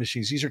slot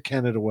machines. These are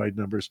Canada-wide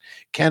numbers.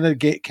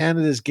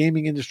 Canada's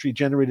gaming industry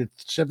generated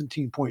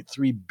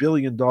 $17.3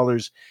 billion in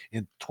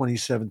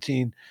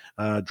 2017,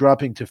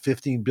 dropping to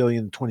 $15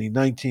 billion in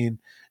 2019.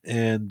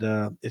 And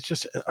it's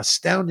just an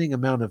astounding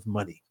amount of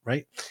money,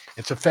 right?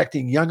 It's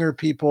affecting younger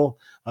people.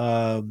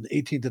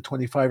 18 to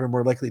 25 are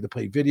more likely to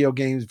play video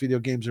games. Video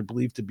games are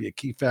believed to be a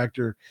key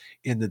factor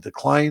in the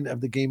decline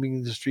of the gaming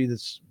industry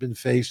that's been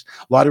faced.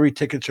 Lottery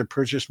tickets are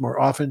purchased more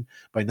often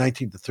by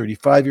 19 to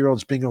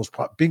 35-year-olds.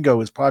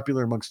 Bingo is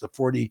popular amongst the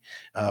 40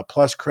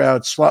 plus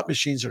crowd. Slot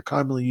machines are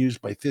commonly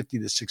used by 50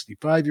 to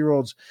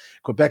 65-year-olds.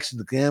 Quebec's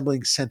the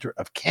gambling center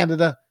of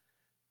Canada,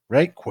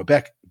 right?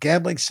 Quebec,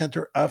 gambling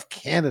center of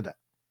Canada.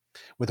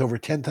 with over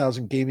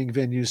 10,000 gaming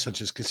venues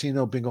such as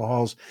casino, bingo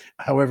halls.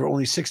 However,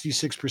 only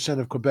 66%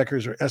 of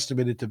Quebecers are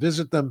estimated to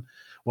visit them,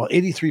 while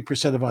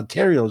 83% of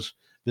Ontarians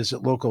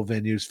visit local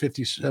venues.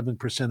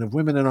 57% of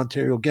women in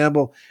Ontario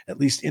gamble at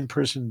least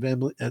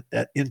in-person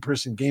at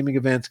in-person gambling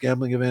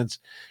events,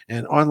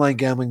 and online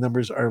gambling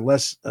numbers are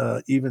less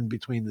even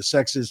between the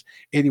sexes.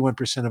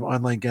 81% of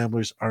online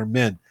gamblers are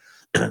men.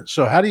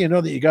 So how do you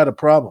know that you got a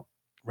problem,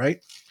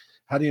 right?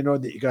 How do you know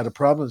that you got a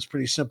problem? It's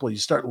pretty simple. You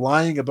start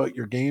lying about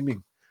your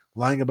gaming,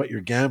 lying about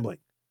your gambling.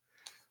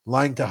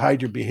 Lying to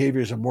hide your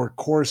behavior is a more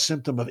core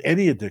symptom of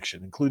any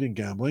addiction, including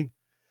gambling.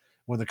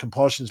 When the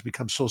compulsions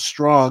become so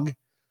strong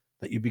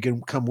that you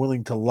become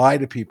willing to lie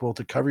to people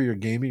to cover your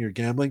gaming, your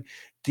gambling,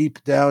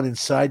 deep down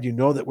inside, you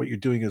know that what you're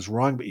doing is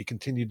wrong, but you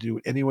continue to do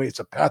it anyway. It's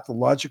a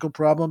pathological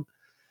problem.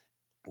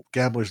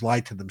 Gamblers lie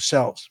to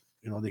themselves.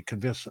 They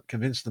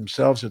convince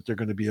themselves that they're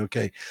going to be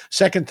okay.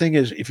 Second thing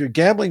is, if you're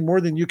gambling more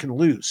than you can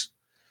lose,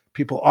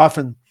 people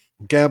often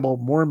gamble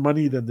more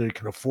money than they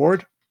can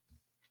afford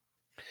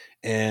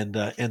and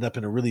end up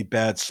in a really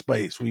bad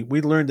space. We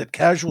learned that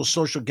casual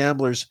social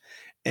gamblers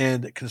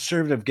and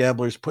conservative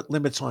gamblers put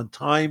limits on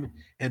time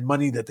and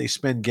money that they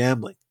spend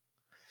gambling.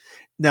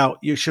 Now,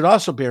 you should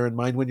also bear in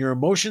mind when your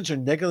emotions are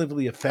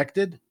negatively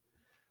affected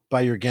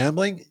by your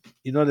gambling,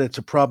 you know that it's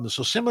a problem.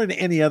 So similar to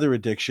any other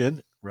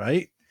addiction,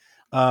 right?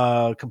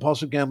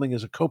 Compulsive gambling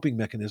is a coping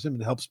mechanism.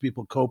 It helps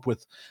people cope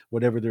with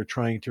whatever they're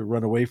trying to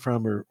run away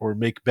from or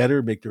make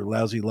better, make their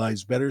lousy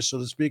lives better, so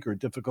to speak, or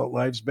difficult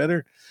lives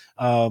better.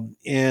 That's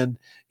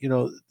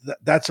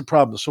a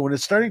problem. So when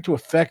it's starting to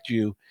affect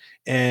you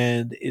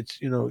and it's,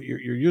 you're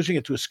using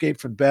it to escape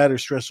from bad or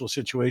stressful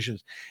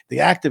situations, the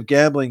act of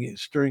gambling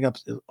is stirring up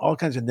all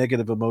kinds of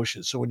negative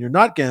emotions. So when you're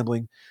not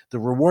gambling, the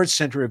reward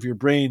center of your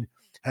brain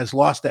has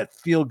lost that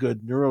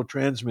feel-good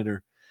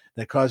neurotransmitter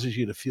that causes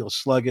you to feel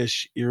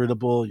sluggish,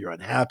 irritable, you're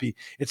unhappy.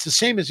 It's the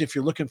same as if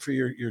you're looking for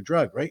your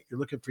drug, right? You're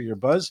looking for your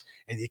buzz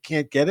and you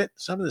can't get it.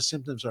 Some of the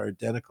symptoms are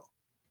identical.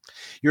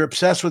 You're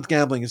obsessed with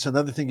gambling. It's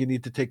another thing you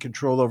need to take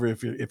control over.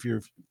 If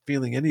you're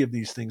feeling any of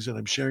these things that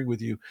I'm sharing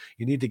with you,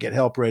 you need to get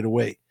help right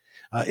away.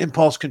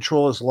 Impulse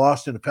control is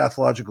lost in the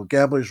pathological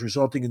gamblers,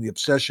 resulting in the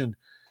obsession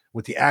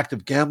with the act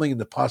of gambling and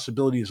the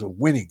possibilities of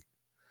winning.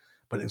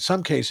 But in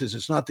some cases,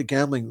 it's not the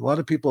gambling. A lot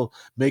of people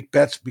make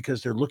bets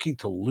because they're looking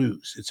to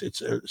lose.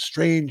 It's a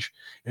strange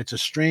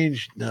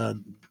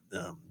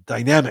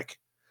dynamic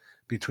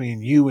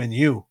between you and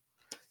you.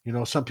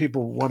 Some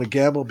people want to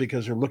gamble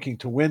because they're looking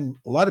to win.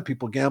 A lot of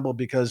people gamble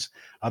because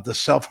of the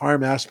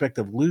self-harm aspect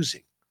of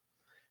losing.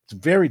 It's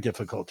very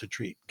difficult to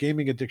treat.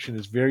 Gaming addiction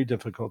is very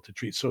difficult to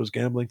treat. So is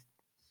gambling,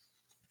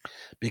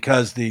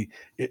 because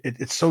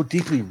it's so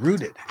deeply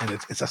rooted, and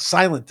it's a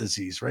silent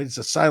disease, right? It's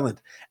a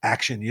silent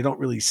action. You don't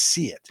really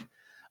see it.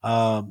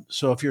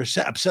 So if you're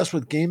obsessed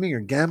with gaming or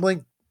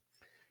gambling,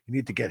 you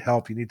need to get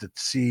help. You need to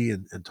see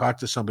and talk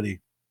to somebody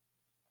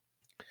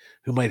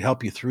who might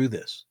help you through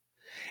this.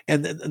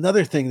 And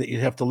another thing that you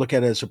have to look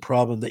at as a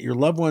problem, that your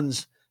loved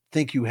ones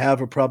think you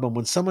have a problem.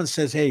 When someone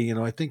says, hey,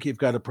 I think you've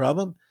got a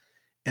problem,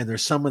 and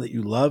there's someone that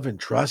you love and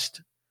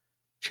trust,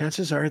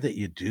 chances are that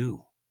you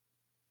do.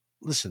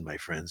 Listen, my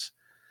friends,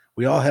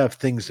 we all have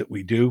things that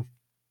we do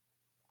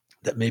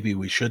that maybe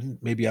we shouldn't.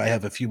 Maybe I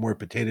have a few more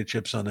potato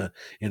chips in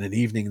an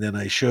evening than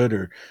I should,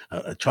 or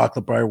a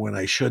chocolate bar when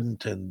I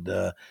shouldn't. And,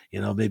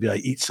 maybe I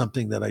eat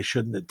something that I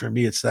shouldn't. And for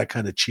me, it's that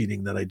kind of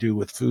cheating that I do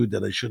with food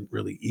that I shouldn't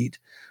really eat,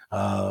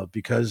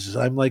 because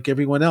I'm like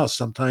everyone else.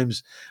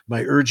 Sometimes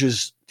my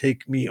urges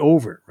take me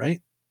over,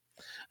 right?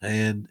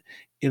 And,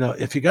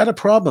 if you got a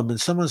problem and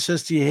someone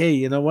says to you, hey,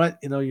 you know what,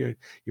 you're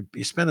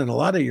spending a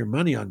lot of your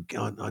money on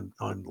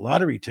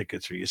lottery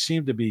tickets, or you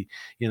seem to be,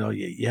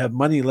 you have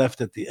money left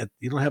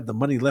you don't have the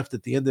money left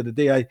at the end of the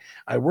day.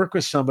 I work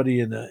with somebody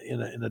in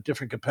a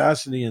different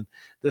capacity, and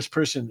this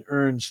person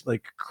earns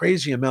like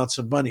crazy amounts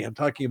of money. I'm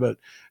talking about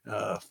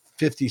 $50,000,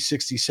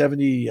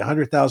 $60,000,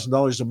 $70,000,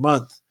 $100,000 a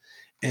month.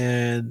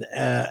 And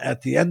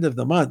at the end of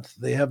the month,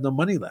 they have no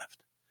money left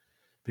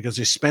because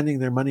they're spending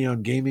their money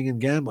on gaming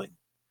and gambling.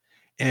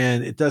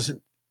 And it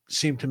doesn't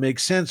seem to make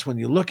sense when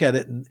you look at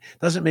it, and it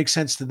doesn't make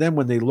sense to them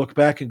when they look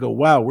back and go,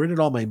 wow, where did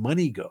all my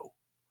money go?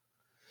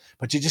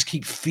 But you just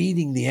keep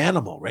feeding the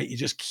animal, right? You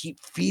just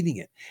keep feeding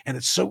it. And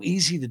it's so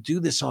easy to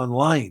do this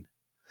online.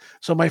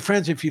 So my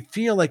friends, if you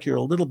feel like you're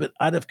a little bit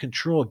out of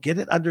control, get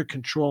it under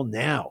control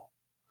now.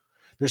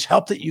 There's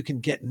help that you can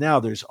get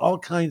now. There's all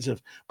kinds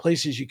of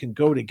places you can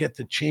go to get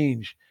the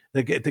change,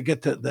 to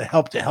get the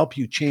help to help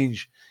you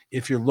change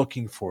if you're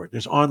looking for it.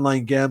 There's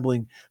online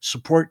gambling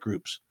support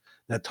groups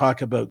that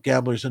talk about.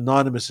 Gamblers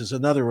Anonymous is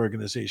another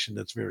organization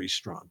that's very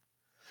strong.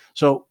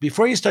 So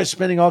before you start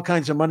spending all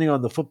kinds of money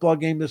on the football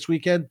game this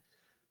weekend,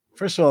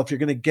 first of all, if you're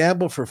going to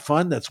gamble for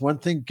fun, that's one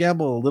thing.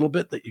 Gamble a little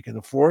bit that you can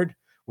afford,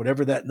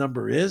 whatever that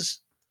number is.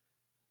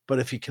 But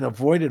if you can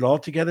avoid it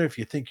altogether, if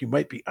you think you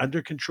might be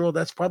under control,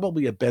 that's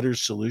probably a better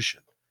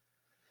solution,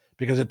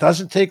 because it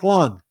doesn't take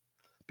long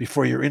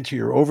before you're into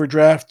your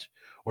overdraft,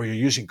 or you're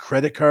using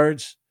credit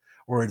cards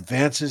or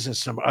advances in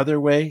some other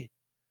way.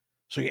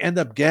 So you end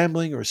up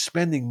gambling or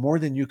spending more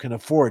than you can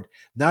afford.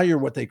 Now you're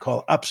what they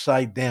call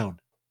upside down.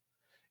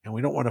 And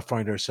we don't want to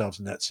find ourselves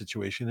in that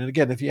situation. And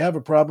again, if you have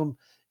a problem,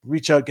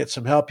 reach out, get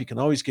some help. You can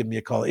always give me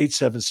a call,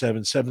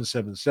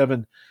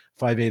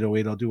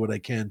 877-777-5808. I'll do what I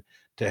can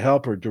to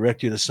help or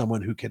direct you to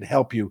someone who can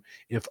help you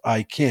if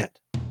I can't.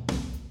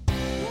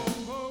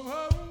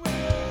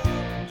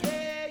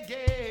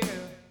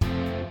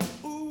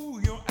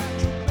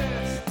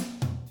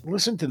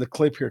 Listen to the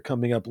clip here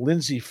coming up.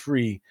 Lindsay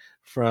Free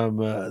from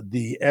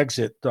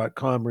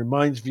theexit.com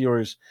reminds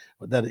viewers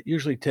that it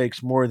usually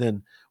takes more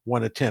than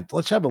one attempt.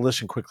 Let's have a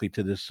listen quickly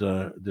to this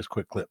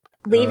quick clip.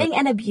 Leaving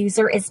an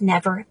abuser is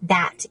never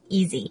that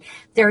easy.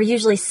 There are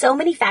usually so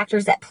many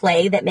factors at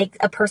play that make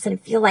a person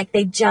feel like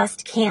they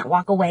just can't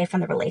walk away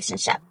from the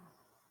relationship.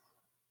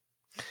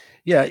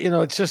 Yeah,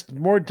 it's just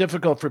more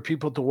difficult for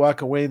people to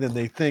walk away than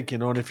they think,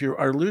 and if you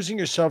are losing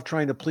yourself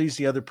trying to please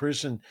the other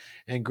person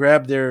and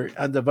grab their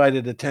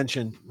undivided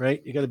attention, right?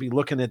 You got to be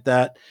looking at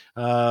that.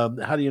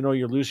 How do you know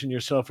you're losing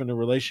yourself in a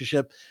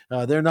relationship?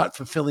 They're not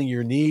fulfilling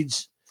your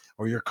needs,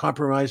 or you're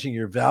compromising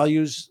your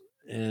values,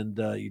 and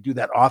you do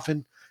that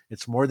often.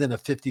 It's more than a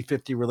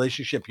 50-50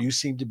 relationship. You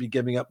seem to be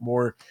giving up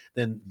more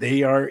than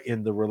they are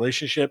in the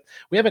relationship.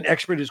 We have an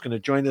expert who's going to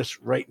join us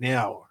right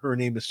now. Her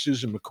name is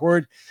Susan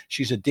McCord.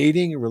 She's a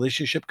dating and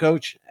relationship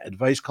coach,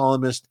 advice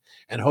columnist,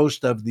 and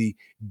host of the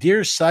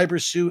Dear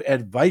SyberSue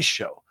Advice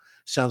Show.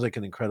 Sounds like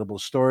an incredible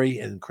story,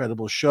 an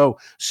incredible show.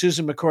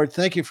 Susan McCord,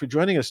 thank you for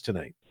joining us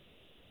tonight.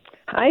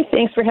 Hi,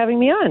 thanks for having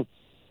me on.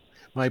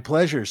 My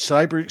pleasure.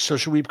 So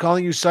should we be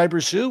calling you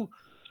SyberSue?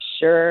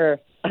 Sure.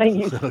 I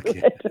use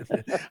okay.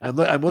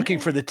 I'm looking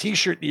for the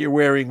T-shirt that you're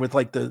wearing with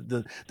like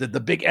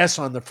the big S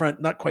on the front.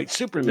 Not quite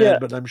Superman,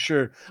 but I'm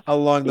sure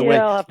along the way.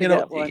 I'll have to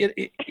get one.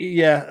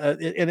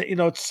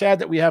 It's sad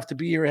that we have to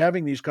be here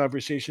having these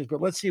conversations, but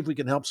let's see if we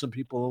can help some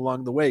people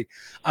along the way.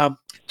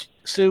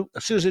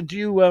 Susan, do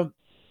you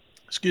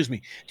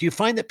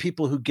find that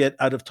people who get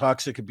out of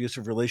toxic,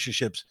 abusive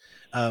relationships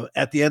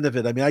at the end of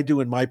it, I mean, I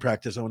do in my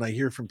practice, and when I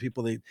hear from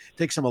people, it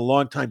takes them a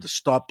long time to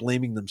stop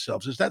blaming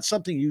themselves. Is that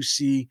something you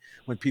see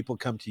when people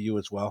come to you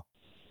as well?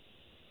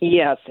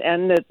 Yes,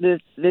 and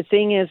the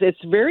thing is,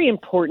 it's very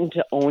important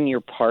to own your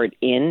part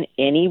in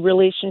any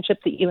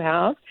relationship that you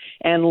have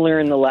and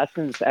learn the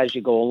lessons as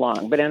you go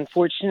along. But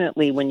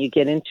unfortunately, when you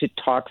get into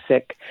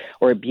toxic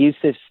or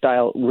abusive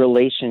style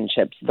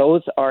relationships,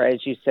 those are,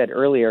 as you said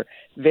earlier,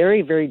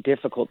 very, very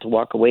difficult to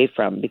walk away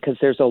from because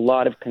there's a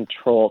lot of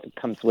control that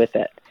comes with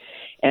it.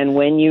 And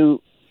when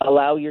you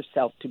allow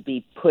yourself to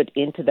be put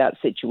into that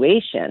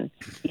situation,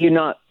 you're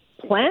not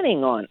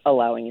planning on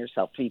allowing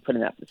yourself to be put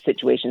in that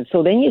situation.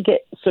 So then you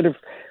get sort of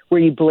where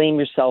you blame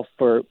yourself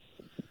for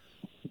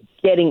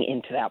getting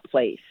into that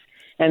place.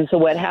 And so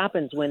what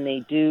happens when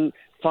they do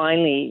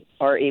finally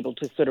are able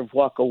to sort of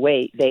walk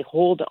away, they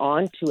hold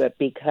on to it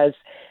because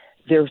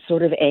they're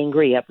sort of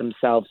angry at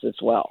themselves as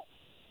well.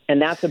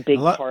 And that's a big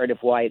part of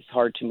why it's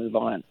hard to move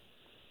on.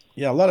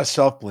 Yeah, a lot of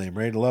self-blame,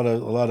 right? A lot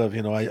of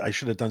I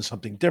should have done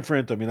something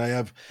different. I mean, I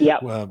have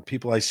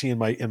people I see in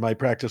my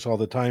practice all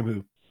the time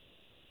who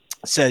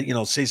say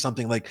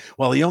something like,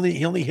 well, he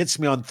only hits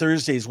me on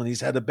Thursdays when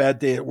he's had a bad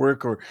day at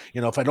work, or,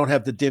 if I don't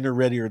have the dinner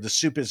ready or the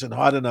soup isn't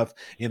hot enough,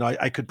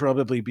 I could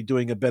probably be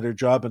doing a better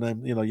job. And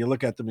I'm, you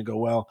look at them and go,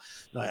 well,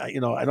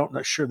 I'm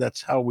not sure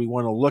that's how we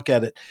want to look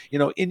at it.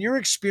 In your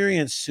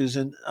experience,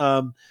 Susan,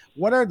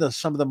 what are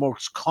some of the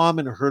most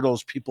common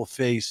hurdles people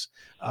face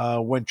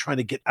when trying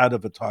to get out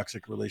of a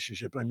toxic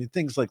relationship? I mean,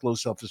 things like low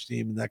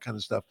self-esteem and that kind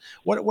of stuff.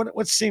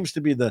 What seems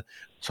to be the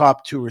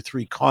top 2 or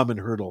 3 common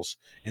hurdles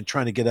in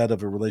trying to get out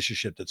of a relationship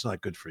that's not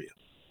good for you?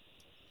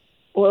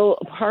 Well,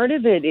 part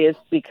of it is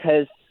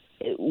because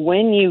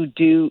when you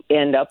do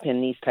end up in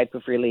these type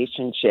of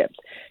relationships,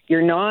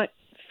 you're not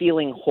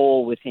feeling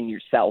whole within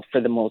yourself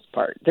for the most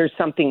part. There's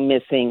something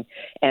missing,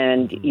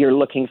 and you're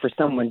looking for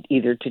someone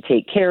either to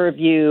take care of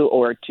you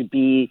or to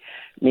be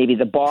maybe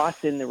the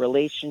boss in the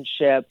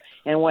relationship.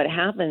 And what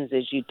happens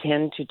is you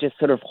tend to just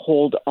sort of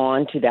hold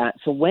on to that.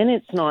 So when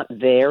it's not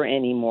there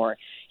anymore,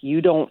 you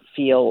don't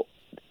feel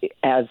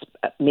as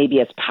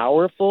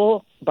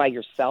powerful by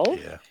yourself.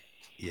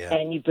 Yeah.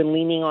 And you've been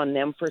leaning on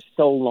them for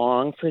so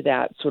long for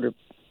that sort of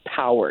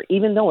power,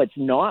 even though it's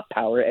not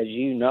power, as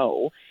you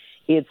know.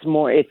 It's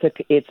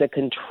a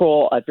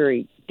control, a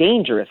very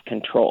dangerous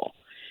control,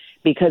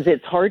 because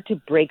it's hard to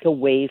break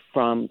away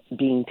from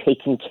being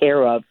taken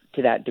care of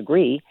to that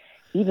degree,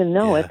 even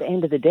though at the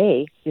end of the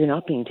day, you're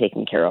not being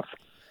taken care of.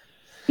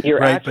 You're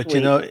right, actually, but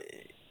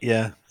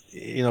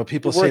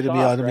people say to me,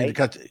 I don't mean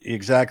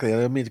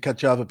to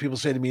cut you off, but people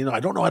say to me, I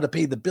don't know how to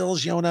pay the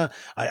bills, Yona.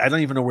 I don't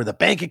even know where the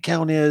bank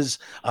account is.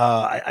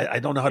 I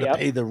don't know how to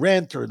pay the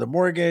rent or the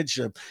mortgage.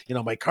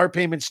 My car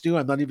payment's due.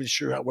 I'm not even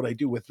sure what I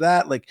do with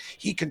that. Like,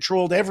 he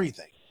controlled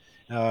everything.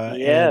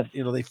 Yes.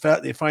 And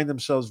they find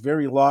themselves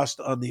very lost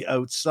on the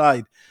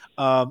outside.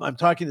 I'm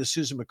talking to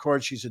Susan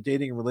McCord. She's a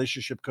dating and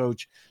relationship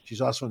coach.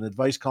 She's also an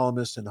advice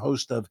columnist and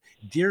host of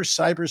Dear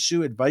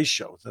SyberSue Advice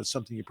Show. That's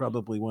something you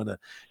probably want to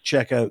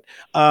check out.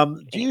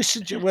 Do you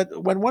suggest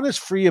when one is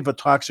free of a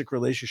toxic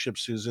relationship,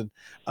 Susan,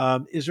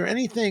 is there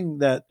anything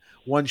that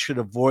one should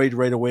avoid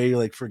right away?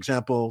 Like, for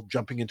example,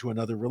 jumping into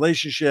another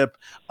relationship,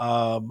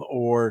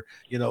 or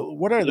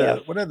what are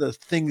the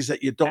things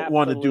that you don't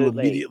want to do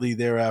immediately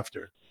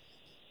thereafter?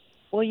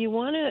 Well, you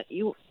want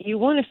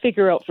to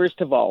figure out,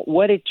 first of all,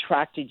 what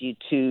attracted you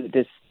to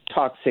this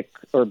toxic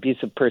or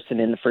abusive person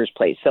in the first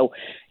place. So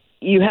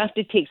you have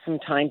to take some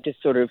time to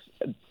sort of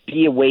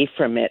be away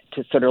from it,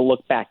 to sort of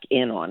look back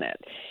in on it.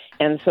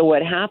 And so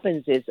what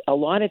happens is a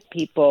lot of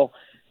people,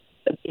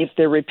 if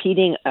they're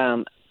repeating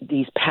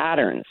these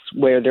patterns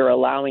where they're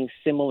allowing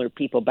similar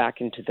people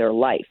back into their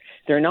life,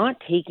 they're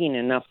not taking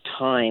enough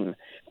time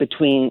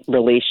between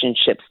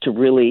relationships to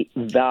really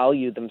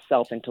value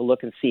themselves and to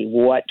look and see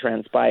what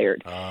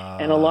transpired.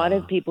 And a lot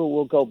of people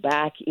will go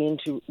back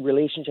into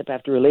relationship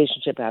after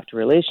relationship after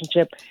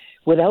relationship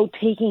without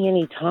taking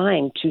any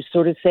time to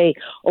sort of say,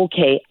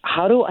 okay,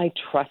 how do I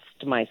trust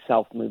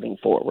myself moving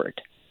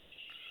forward?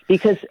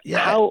 Because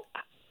how,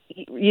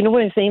 you know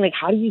what I'm saying? Like,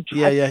 how do you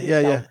trust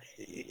yourself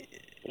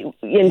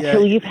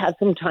until you've had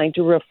some time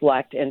to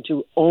reflect and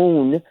to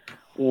own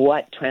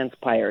what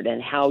transpired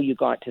and how you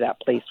got to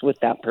that place with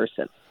that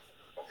person?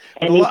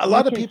 And a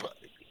lot of people.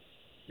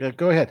 Yeah,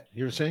 go ahead.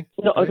 You were saying?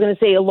 No, I was going to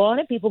say a lot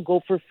of people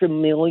go for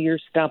familiar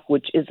stuff,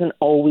 which isn't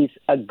always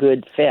a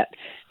good fit.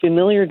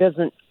 Familiar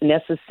doesn't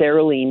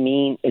necessarily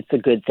mean it's a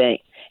good thing.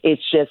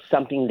 It's just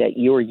something that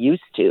you're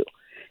used to.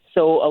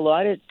 So a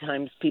lot of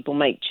times people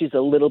might choose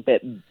a little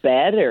bit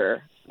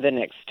better the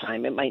next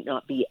time. It might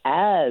not be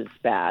as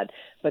bad,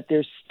 but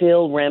there's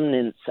still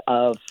remnants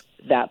of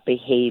that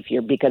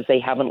behavior because they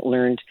haven't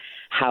learned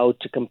how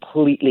to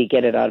completely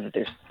get it out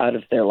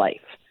of their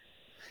life.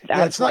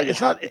 That's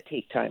it's not to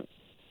take time.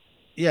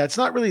 Yeah, it's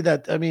not really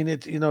that. I mean,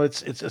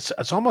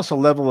 it's almost a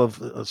level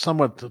of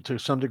somewhat to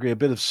some degree, a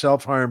bit of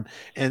self-harm,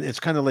 and it's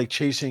kind of like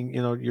chasing,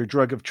 your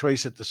drug of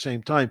choice at the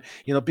same time,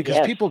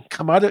 because people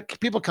come out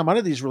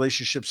of these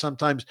relationships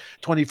sometimes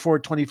 24,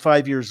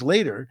 25 years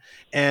later,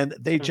 and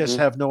they just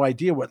have no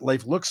idea what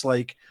life looks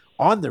like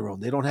on their own.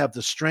 They don't have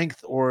the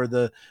strength or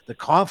the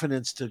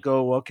confidence to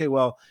go, okay,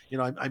 well,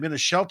 I'm in a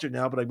shelter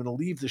now, but I'm going to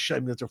leave the shelter.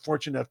 I mean, if they're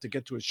fortunate enough to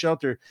get to a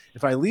shelter,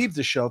 if I leave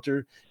the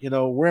shelter,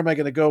 where am I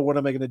going to go? What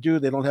am I going to do?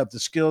 They don't have the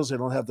skills. They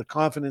don't have the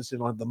confidence. They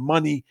don't have the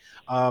money.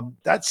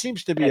 That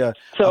seems to be a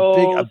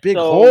big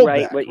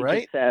holdback, what you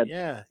right? Just said.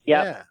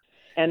 Yeah.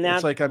 And that's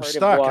it's like I'm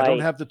stuck. I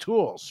don't have the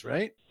tools,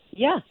 right?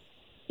 Yeah,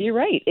 you're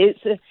right.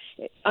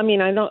 I'm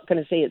not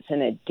going to say it's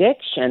an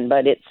addiction,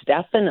 but it's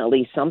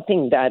definitely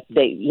something that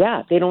they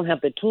don't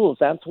have the tools.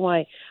 That's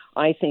why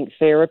I think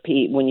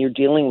therapy, when you're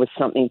dealing with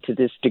something to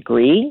this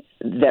degree,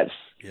 that's,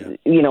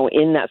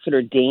 in that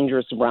sort of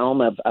dangerous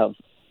realm of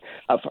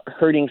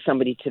hurting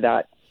somebody to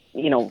that,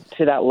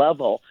 to that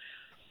level,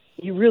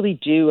 you really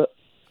do.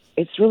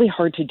 It's really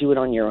hard to do it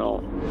on your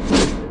own.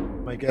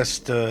 My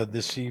guest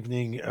this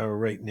evening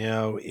right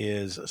now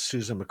is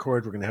Susan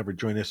McCord. We're going to have her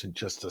join us in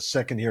just a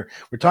second here.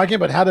 We're talking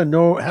about how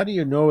do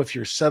you know if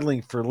you're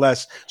settling for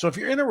less? So if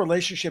you're in a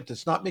relationship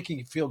that's not making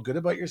you feel good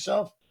about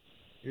yourself,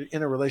 you're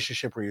in a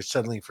relationship where you're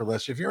settling for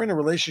less. If you're in a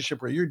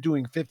relationship where you're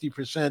doing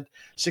 50%,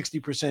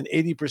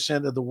 60%,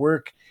 80% of the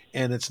work,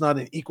 and it's not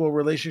an equal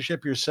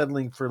relationship, you're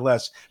settling for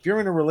less. If you're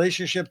in a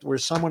relationship where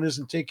someone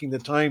isn't taking the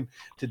time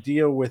to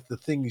deal with the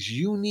things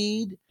you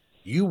need,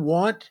 you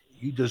want,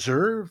 you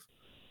deserve,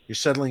 you're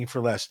settling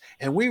for less.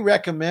 And we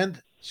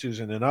recommend,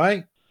 Susan and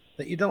I,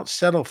 that you don't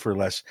settle for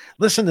less.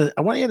 Listen,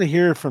 I want you to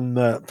hear from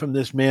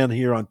this man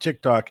here on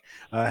TikTok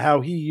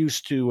how he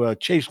used to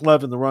chase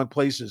love in the wrong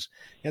places.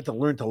 He had to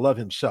learn to love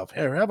himself.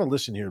 Here, have a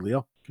listen here,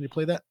 Leo. Can you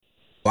play that?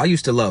 I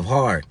used to love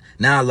hard.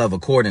 Now I love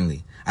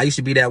accordingly. I used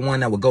to be that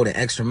one that would go the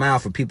extra mile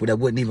for people that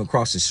wouldn't even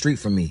cross the street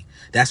from me.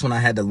 That's when I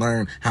had to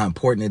learn how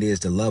important it is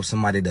to love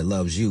somebody that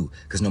loves you.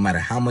 Because no matter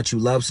how much you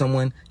love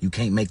someone, you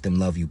can't make them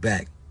love you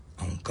back.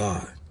 Oh,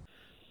 God.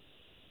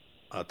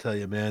 I'll tell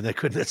you, man, I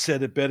couldn't have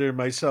said it better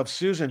myself.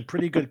 Susan,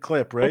 pretty good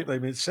clip, right? I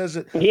mean, it says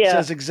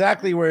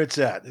exactly where it's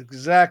at.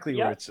 Exactly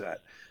where it's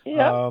at.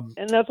 Yeah,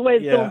 and that's why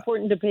it's so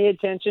important to pay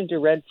attention to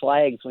red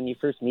flags when you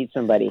first meet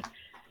somebody.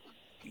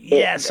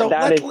 Let's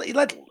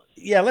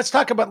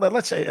talk about.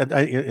 Let's say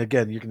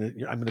again.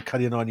 I'm going to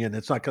cut in on you, and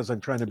it's not because I'm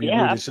trying to be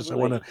rude. It's just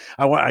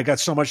I got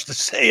so much to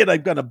say, and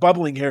I've got a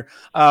bubbling here,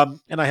 and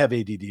I have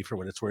ADD for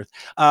what it's worth.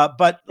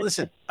 But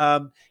listen,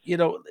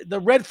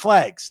 the red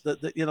flags.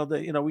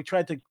 We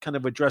tried to kind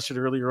of address it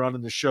earlier on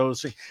in the show.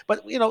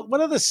 But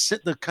one of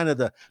the kind of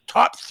the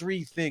top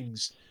three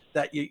things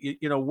that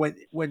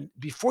when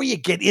before you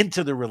get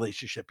into the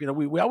relationship,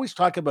 we always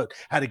talk about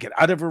how to get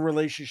out of a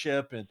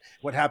relationship and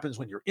what happens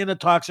when you're in a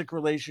toxic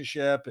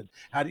relationship and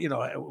how do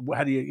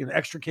you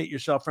extricate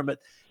yourself from it.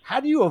 How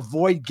do you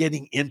avoid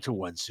getting into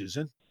one,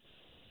 Susan?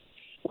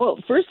 Well,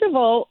 first of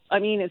all, I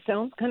mean, it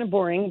sounds kind of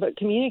boring, but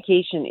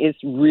communication is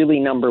really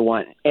number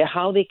one,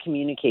 how they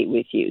communicate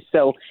with you.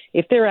 So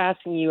if they're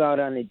asking you out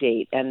on a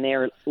date and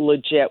they're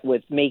legit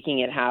with making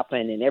it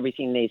happen and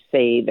everything they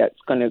say that's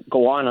going to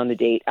go on the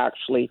date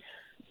actually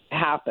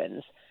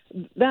happens,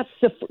 that's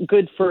the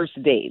good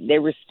first date. They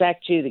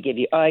respect you. They give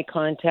you eye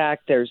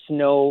contact. There's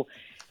no,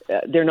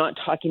 they're not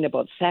talking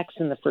about sex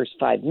in the first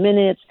 5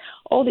 minutes,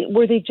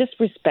 where they just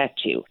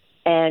respect you.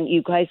 And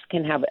you guys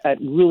can have a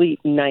really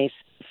nice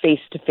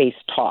face-to-face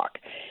talk.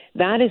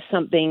 That is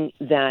something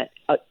that,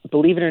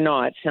 believe it or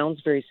not,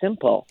 sounds very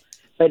simple,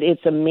 but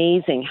it's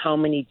amazing how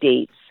many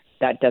dates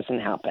that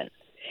doesn't happen.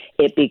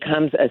 It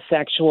becomes a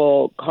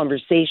sexual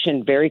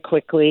conversation very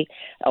quickly.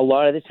 A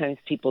lot of the times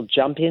people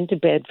jump into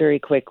bed very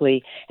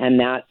quickly, and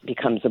that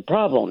becomes a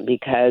problem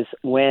because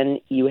when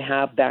you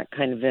have that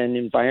kind of an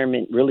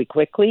environment really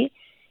quickly,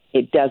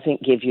 it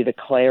doesn't give you the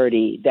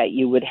clarity that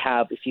you would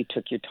have if you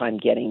took your time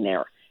getting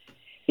there.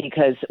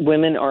 Because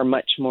women are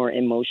much more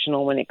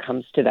emotional when it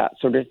comes to that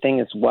sort of thing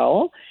as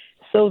well.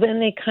 So then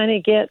they kind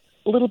of get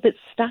a little bit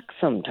stuck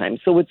sometimes.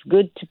 So it's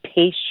good to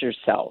pace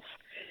yourself.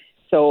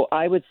 So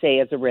I would say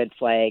as a red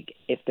flag,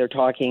 if they're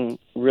talking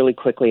really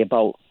quickly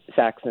about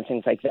sex and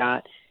things like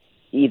that,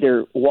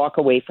 either walk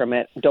away from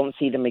it, don't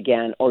see them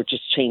again, or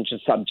just change the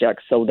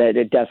subject so that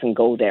it doesn't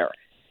go there.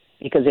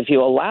 Because if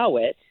you allow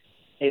it,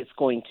 it's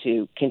going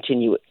to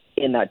continue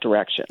in that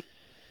direction.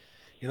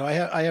 You know,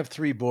 I have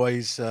 3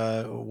 boys.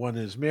 One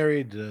is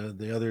married.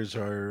 The others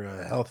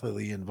are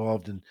healthily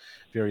involved in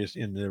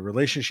the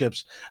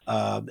relationships.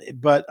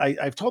 But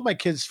I've told my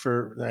kids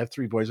I have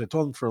 3 boys. I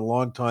told them for a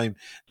long time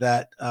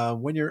that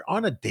when you're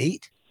on a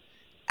date,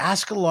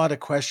 ask a lot of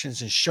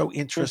questions and show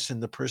interest in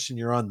the person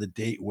you're on the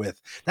date with.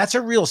 That's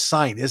a real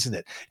sign, isn't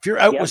it? If you're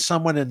out with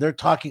someone and they're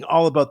talking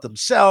all about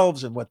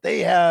themselves and what they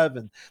have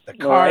and the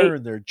car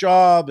and their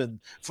job and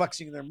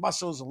flexing their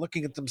muscles and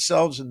looking at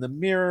themselves in the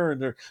mirror and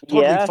they're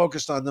totally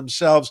focused on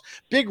themselves,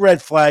 big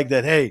red flag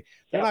that, hey,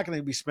 they're not going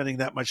to be spending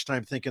that much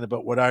time thinking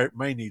about what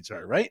my needs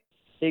are, right?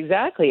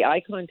 Exactly.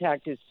 Eye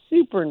contact is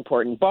super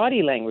important.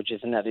 Body language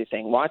is another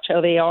thing. Watch how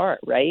they are,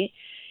 right?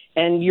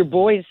 And your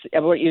boys,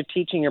 what you're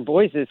teaching your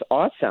boys is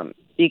awesome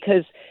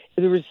because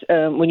there was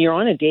when you're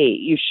on a date,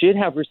 you should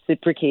have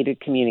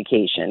reciprocated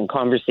communication,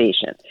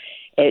 conversation.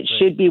 It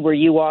should be where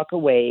you walk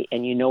away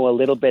and you know a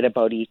little bit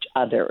about each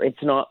other.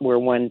 It's not where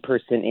one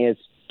person is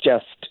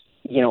just,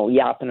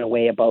 yapping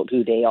away about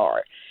who they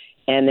are.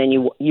 And then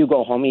you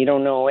go home, you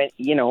don't know it,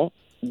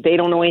 they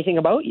don't know anything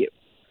about you.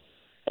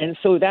 And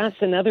so that's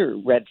another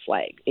red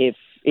flag if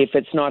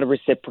it's not a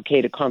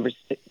reciprocated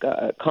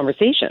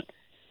conversation.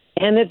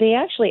 And that they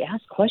actually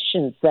ask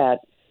questions that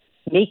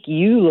make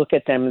you look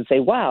at them and say,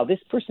 wow, this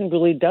person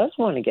really does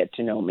want to get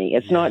to know me.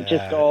 It's not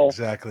just all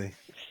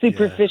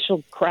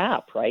superficial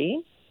crap, right?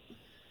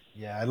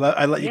 Yeah, I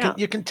love.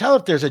 You can tell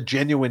if there's a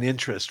genuine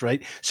interest,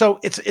 right? So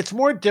it's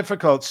more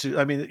difficult to.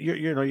 I mean,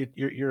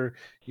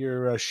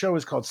 your show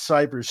is called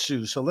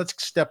SyberSue, so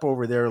let's step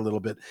over there a little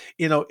bit.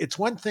 It's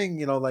one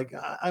thing. Like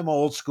I'm an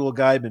old school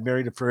guy, been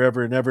married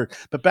forever and ever.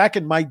 But back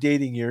in my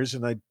dating years,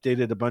 and I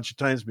dated a bunch of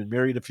times, been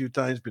married a few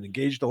times, been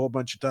engaged a whole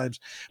bunch of times.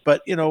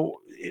 But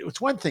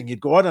it's one thing. You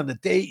go out on a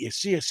date, you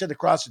sit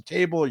across the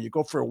table, or you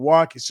go for a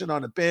walk, you sit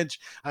on a bench.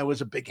 I was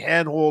a big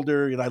hand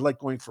holder. I like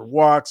going for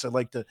walks. I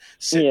like to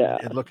sit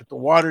and look at the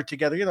water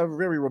together. A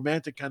very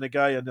romantic kind of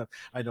guy. And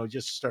I know,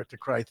 just start to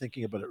cry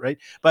thinking about it, right?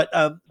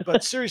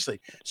 But seriously,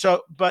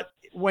 but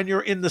when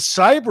you're in the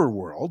cyber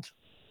world,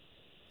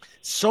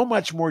 so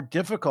much more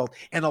difficult.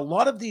 And a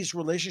lot of these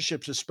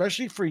relationships,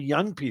 especially for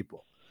young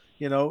people,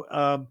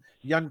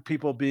 young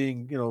people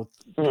being, 20s,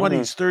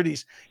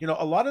 30s,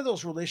 a lot of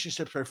those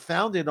relationships are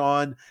founded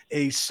on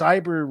a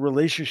cyber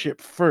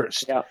relationship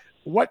first. Yeah.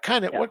 What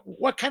kind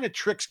of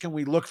tricks can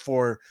we look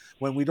for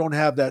when we don't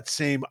have that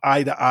same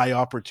eye-to-eye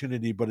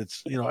opportunity, but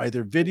it's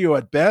either video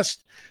at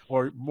best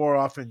or more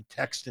often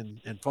text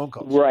and phone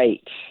calls?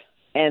 Right.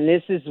 And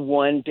this is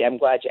I'm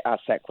glad you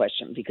asked that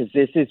question because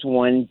this is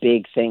one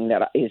big thing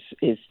that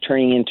is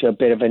turning into a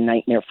bit of a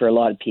nightmare for a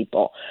lot of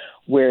people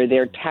where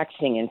they're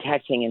texting and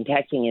texting and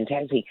texting and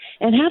texting.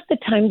 And half the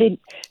time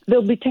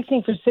they'll be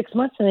texting for 6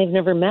 months and they've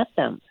never met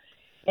them.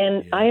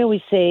 And I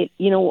always say,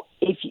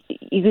 if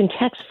you can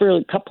text for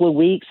a couple of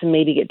weeks and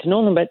maybe get to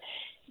know them, but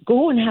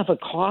go and have a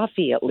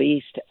coffee at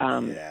least.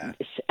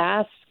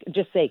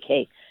 Just say,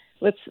 hey,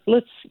 let's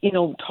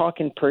talk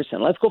in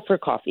person. Let's go for a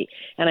coffee.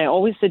 And I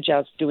always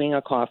suggest doing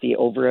a coffee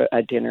over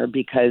a dinner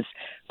because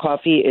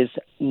coffee is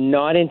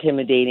not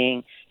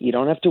intimidating. You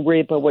don't have to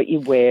worry about what you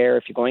wear.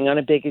 If you're going on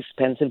a big,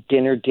 expensive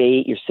dinner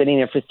date, you're sitting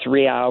there for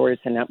 3 hours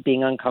and not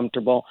being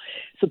uncomfortable.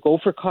 So go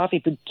for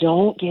coffee, but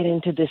don't get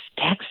into this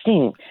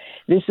texting.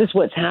 This is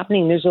what's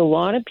happening. There's a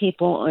lot of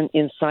people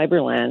in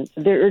cyberland.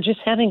 They're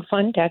just having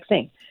fun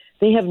texting.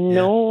 They have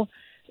no,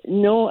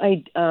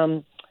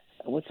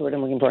 what's the word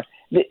I'm looking for?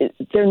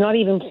 They're not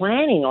even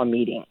planning on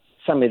meeting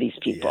some of these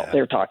people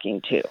they're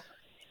talking to.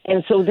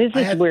 And so this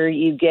is where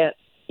you get,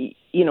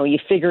 you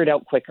figure it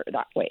out quicker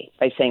that way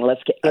by saying,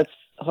 let's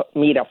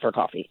meet up for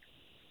coffee.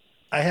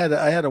 I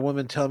had a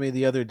woman tell me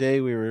the other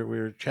day, we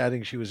were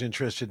chatting. She was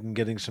interested in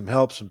getting some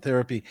help, some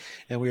therapy,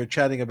 and we were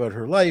chatting about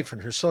her life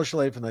and her social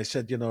life. And I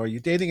said, are you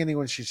dating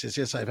anyone? She says,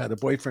 yes, I've had a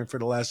boyfriend for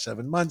the last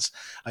 7 months.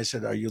 I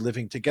said, are you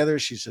living together?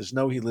 She says,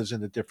 no, he lives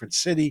in a different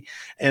city.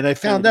 And I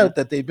found out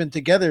that they've been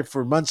together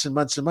for months and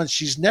months and months.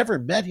 She's never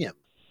met him.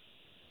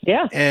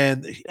 Yeah,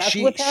 and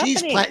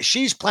she's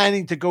she's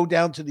planning to go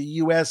down to the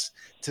U.S.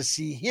 to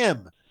see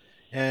him.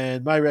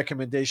 And my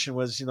recommendation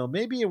was,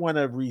 maybe you want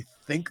to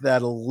rethink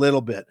that a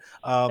little bit.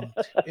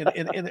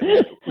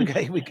 We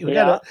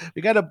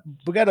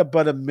got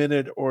about a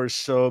minute or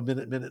so,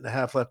 minute and a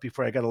half left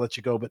before I got to let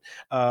you go. But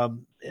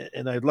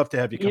and I'd love to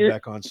have you come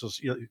back on, so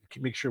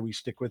make sure we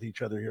stick with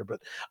each other here.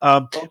 But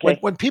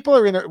when people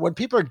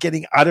are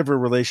getting out of a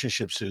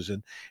relationship,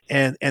 Susan,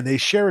 and they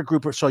share a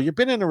group, so you've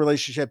been in a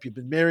relationship, you've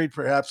been married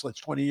perhaps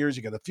 20 years,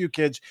 you got a few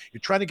kids,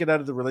 you're trying to get out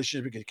of the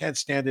relationship because you can't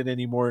stand it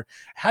anymore.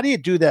 How do you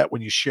do that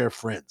when you share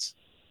friends?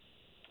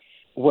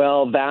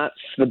 Well, that's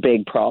the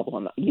big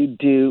problem. You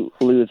do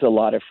lose a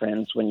lot of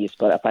friends when you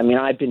split up. I mean,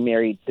 I've been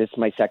married. This is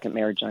my second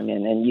marriage I'm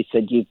in. And you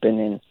said you've been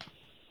in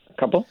a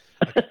couple?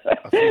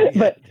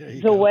 But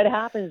so what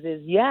happens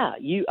is,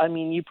 you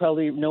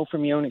probably know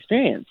from your own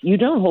experience, you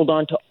don't hold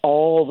on to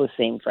all the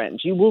same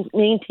friends. You will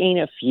maintain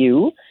a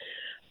few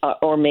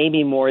or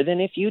maybe more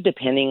than a few,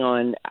 depending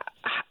on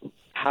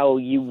how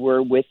you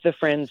were with the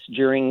friends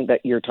during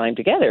your time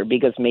together,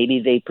 because maybe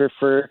they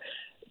prefer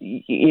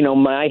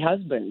my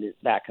husband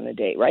back in the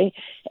day, right?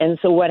 And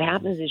so what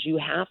happens is you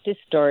have to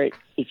start,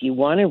 if you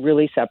want to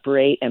really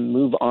separate and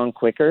move on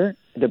quicker,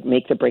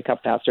 make the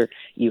breakup faster,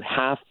 you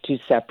have to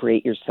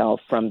separate yourself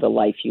from the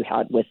life you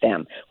had with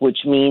them,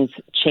 which means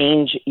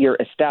change your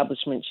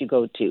establishments you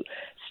go to,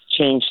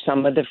 change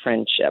some of the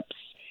friendships,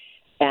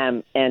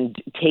 and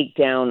take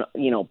down,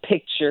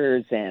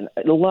 pictures and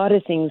a lot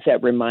of things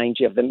that remind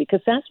you of them,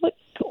 because that's what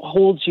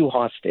holds you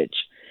hostage.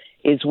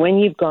 Is when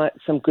you've got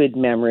some good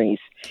memories.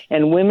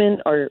 And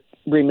women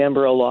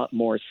remember a lot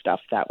more stuff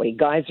that way.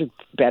 Guys are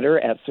better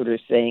at sort of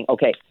saying,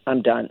 okay,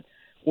 I'm done.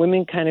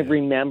 Women kind of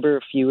remember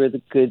a few of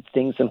the good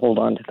things and hold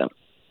on to them.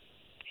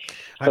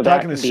 I'm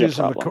talking to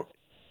Susan McCord.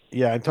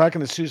 Yeah, I'm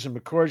talking to Susan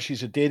McCord.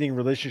 She's a dating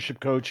relationship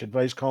coach,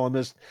 advice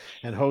columnist,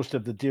 and host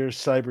of the Dear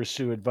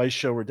SyberSue Advice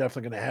Show. We're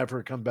definitely going to have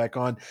her come back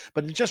on.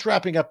 But just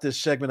wrapping up this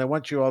segment, I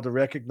want you all to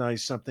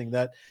recognize something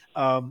that,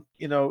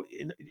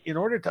 in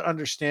order to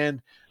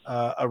understand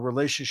a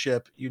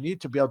relationship, you need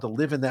to be able to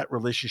live in that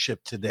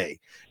relationship today.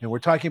 And we're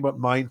talking about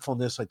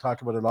mindfulness. I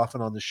talk about it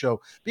often on the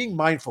show. Being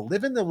mindful,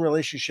 live in the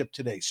relationship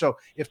today. So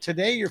if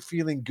today you're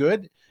feeling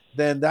good,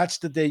 then that's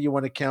the day you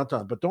want to count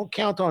on. But don't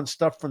count on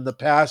stuff from the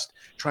past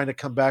trying to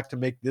come back to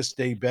make this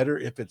day better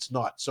if it's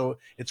not. So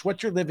it's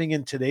what you're living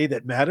in today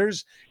that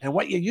matters. And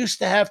what you used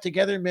to have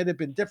together may have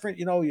been different.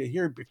 You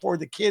hear before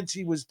the kids,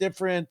 he was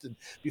different. And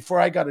before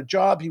I got a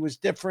job, he was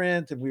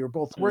different. And we were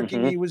both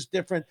working, he was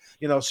different.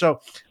 So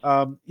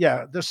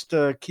just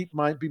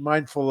be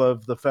mindful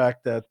of the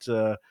fact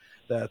that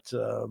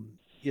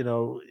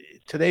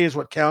today is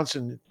what counts,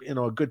 and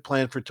a good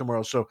plan for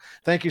tomorrow. So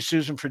thank you,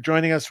 Susan, for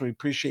joining us. We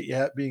appreciate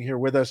you being here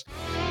with us.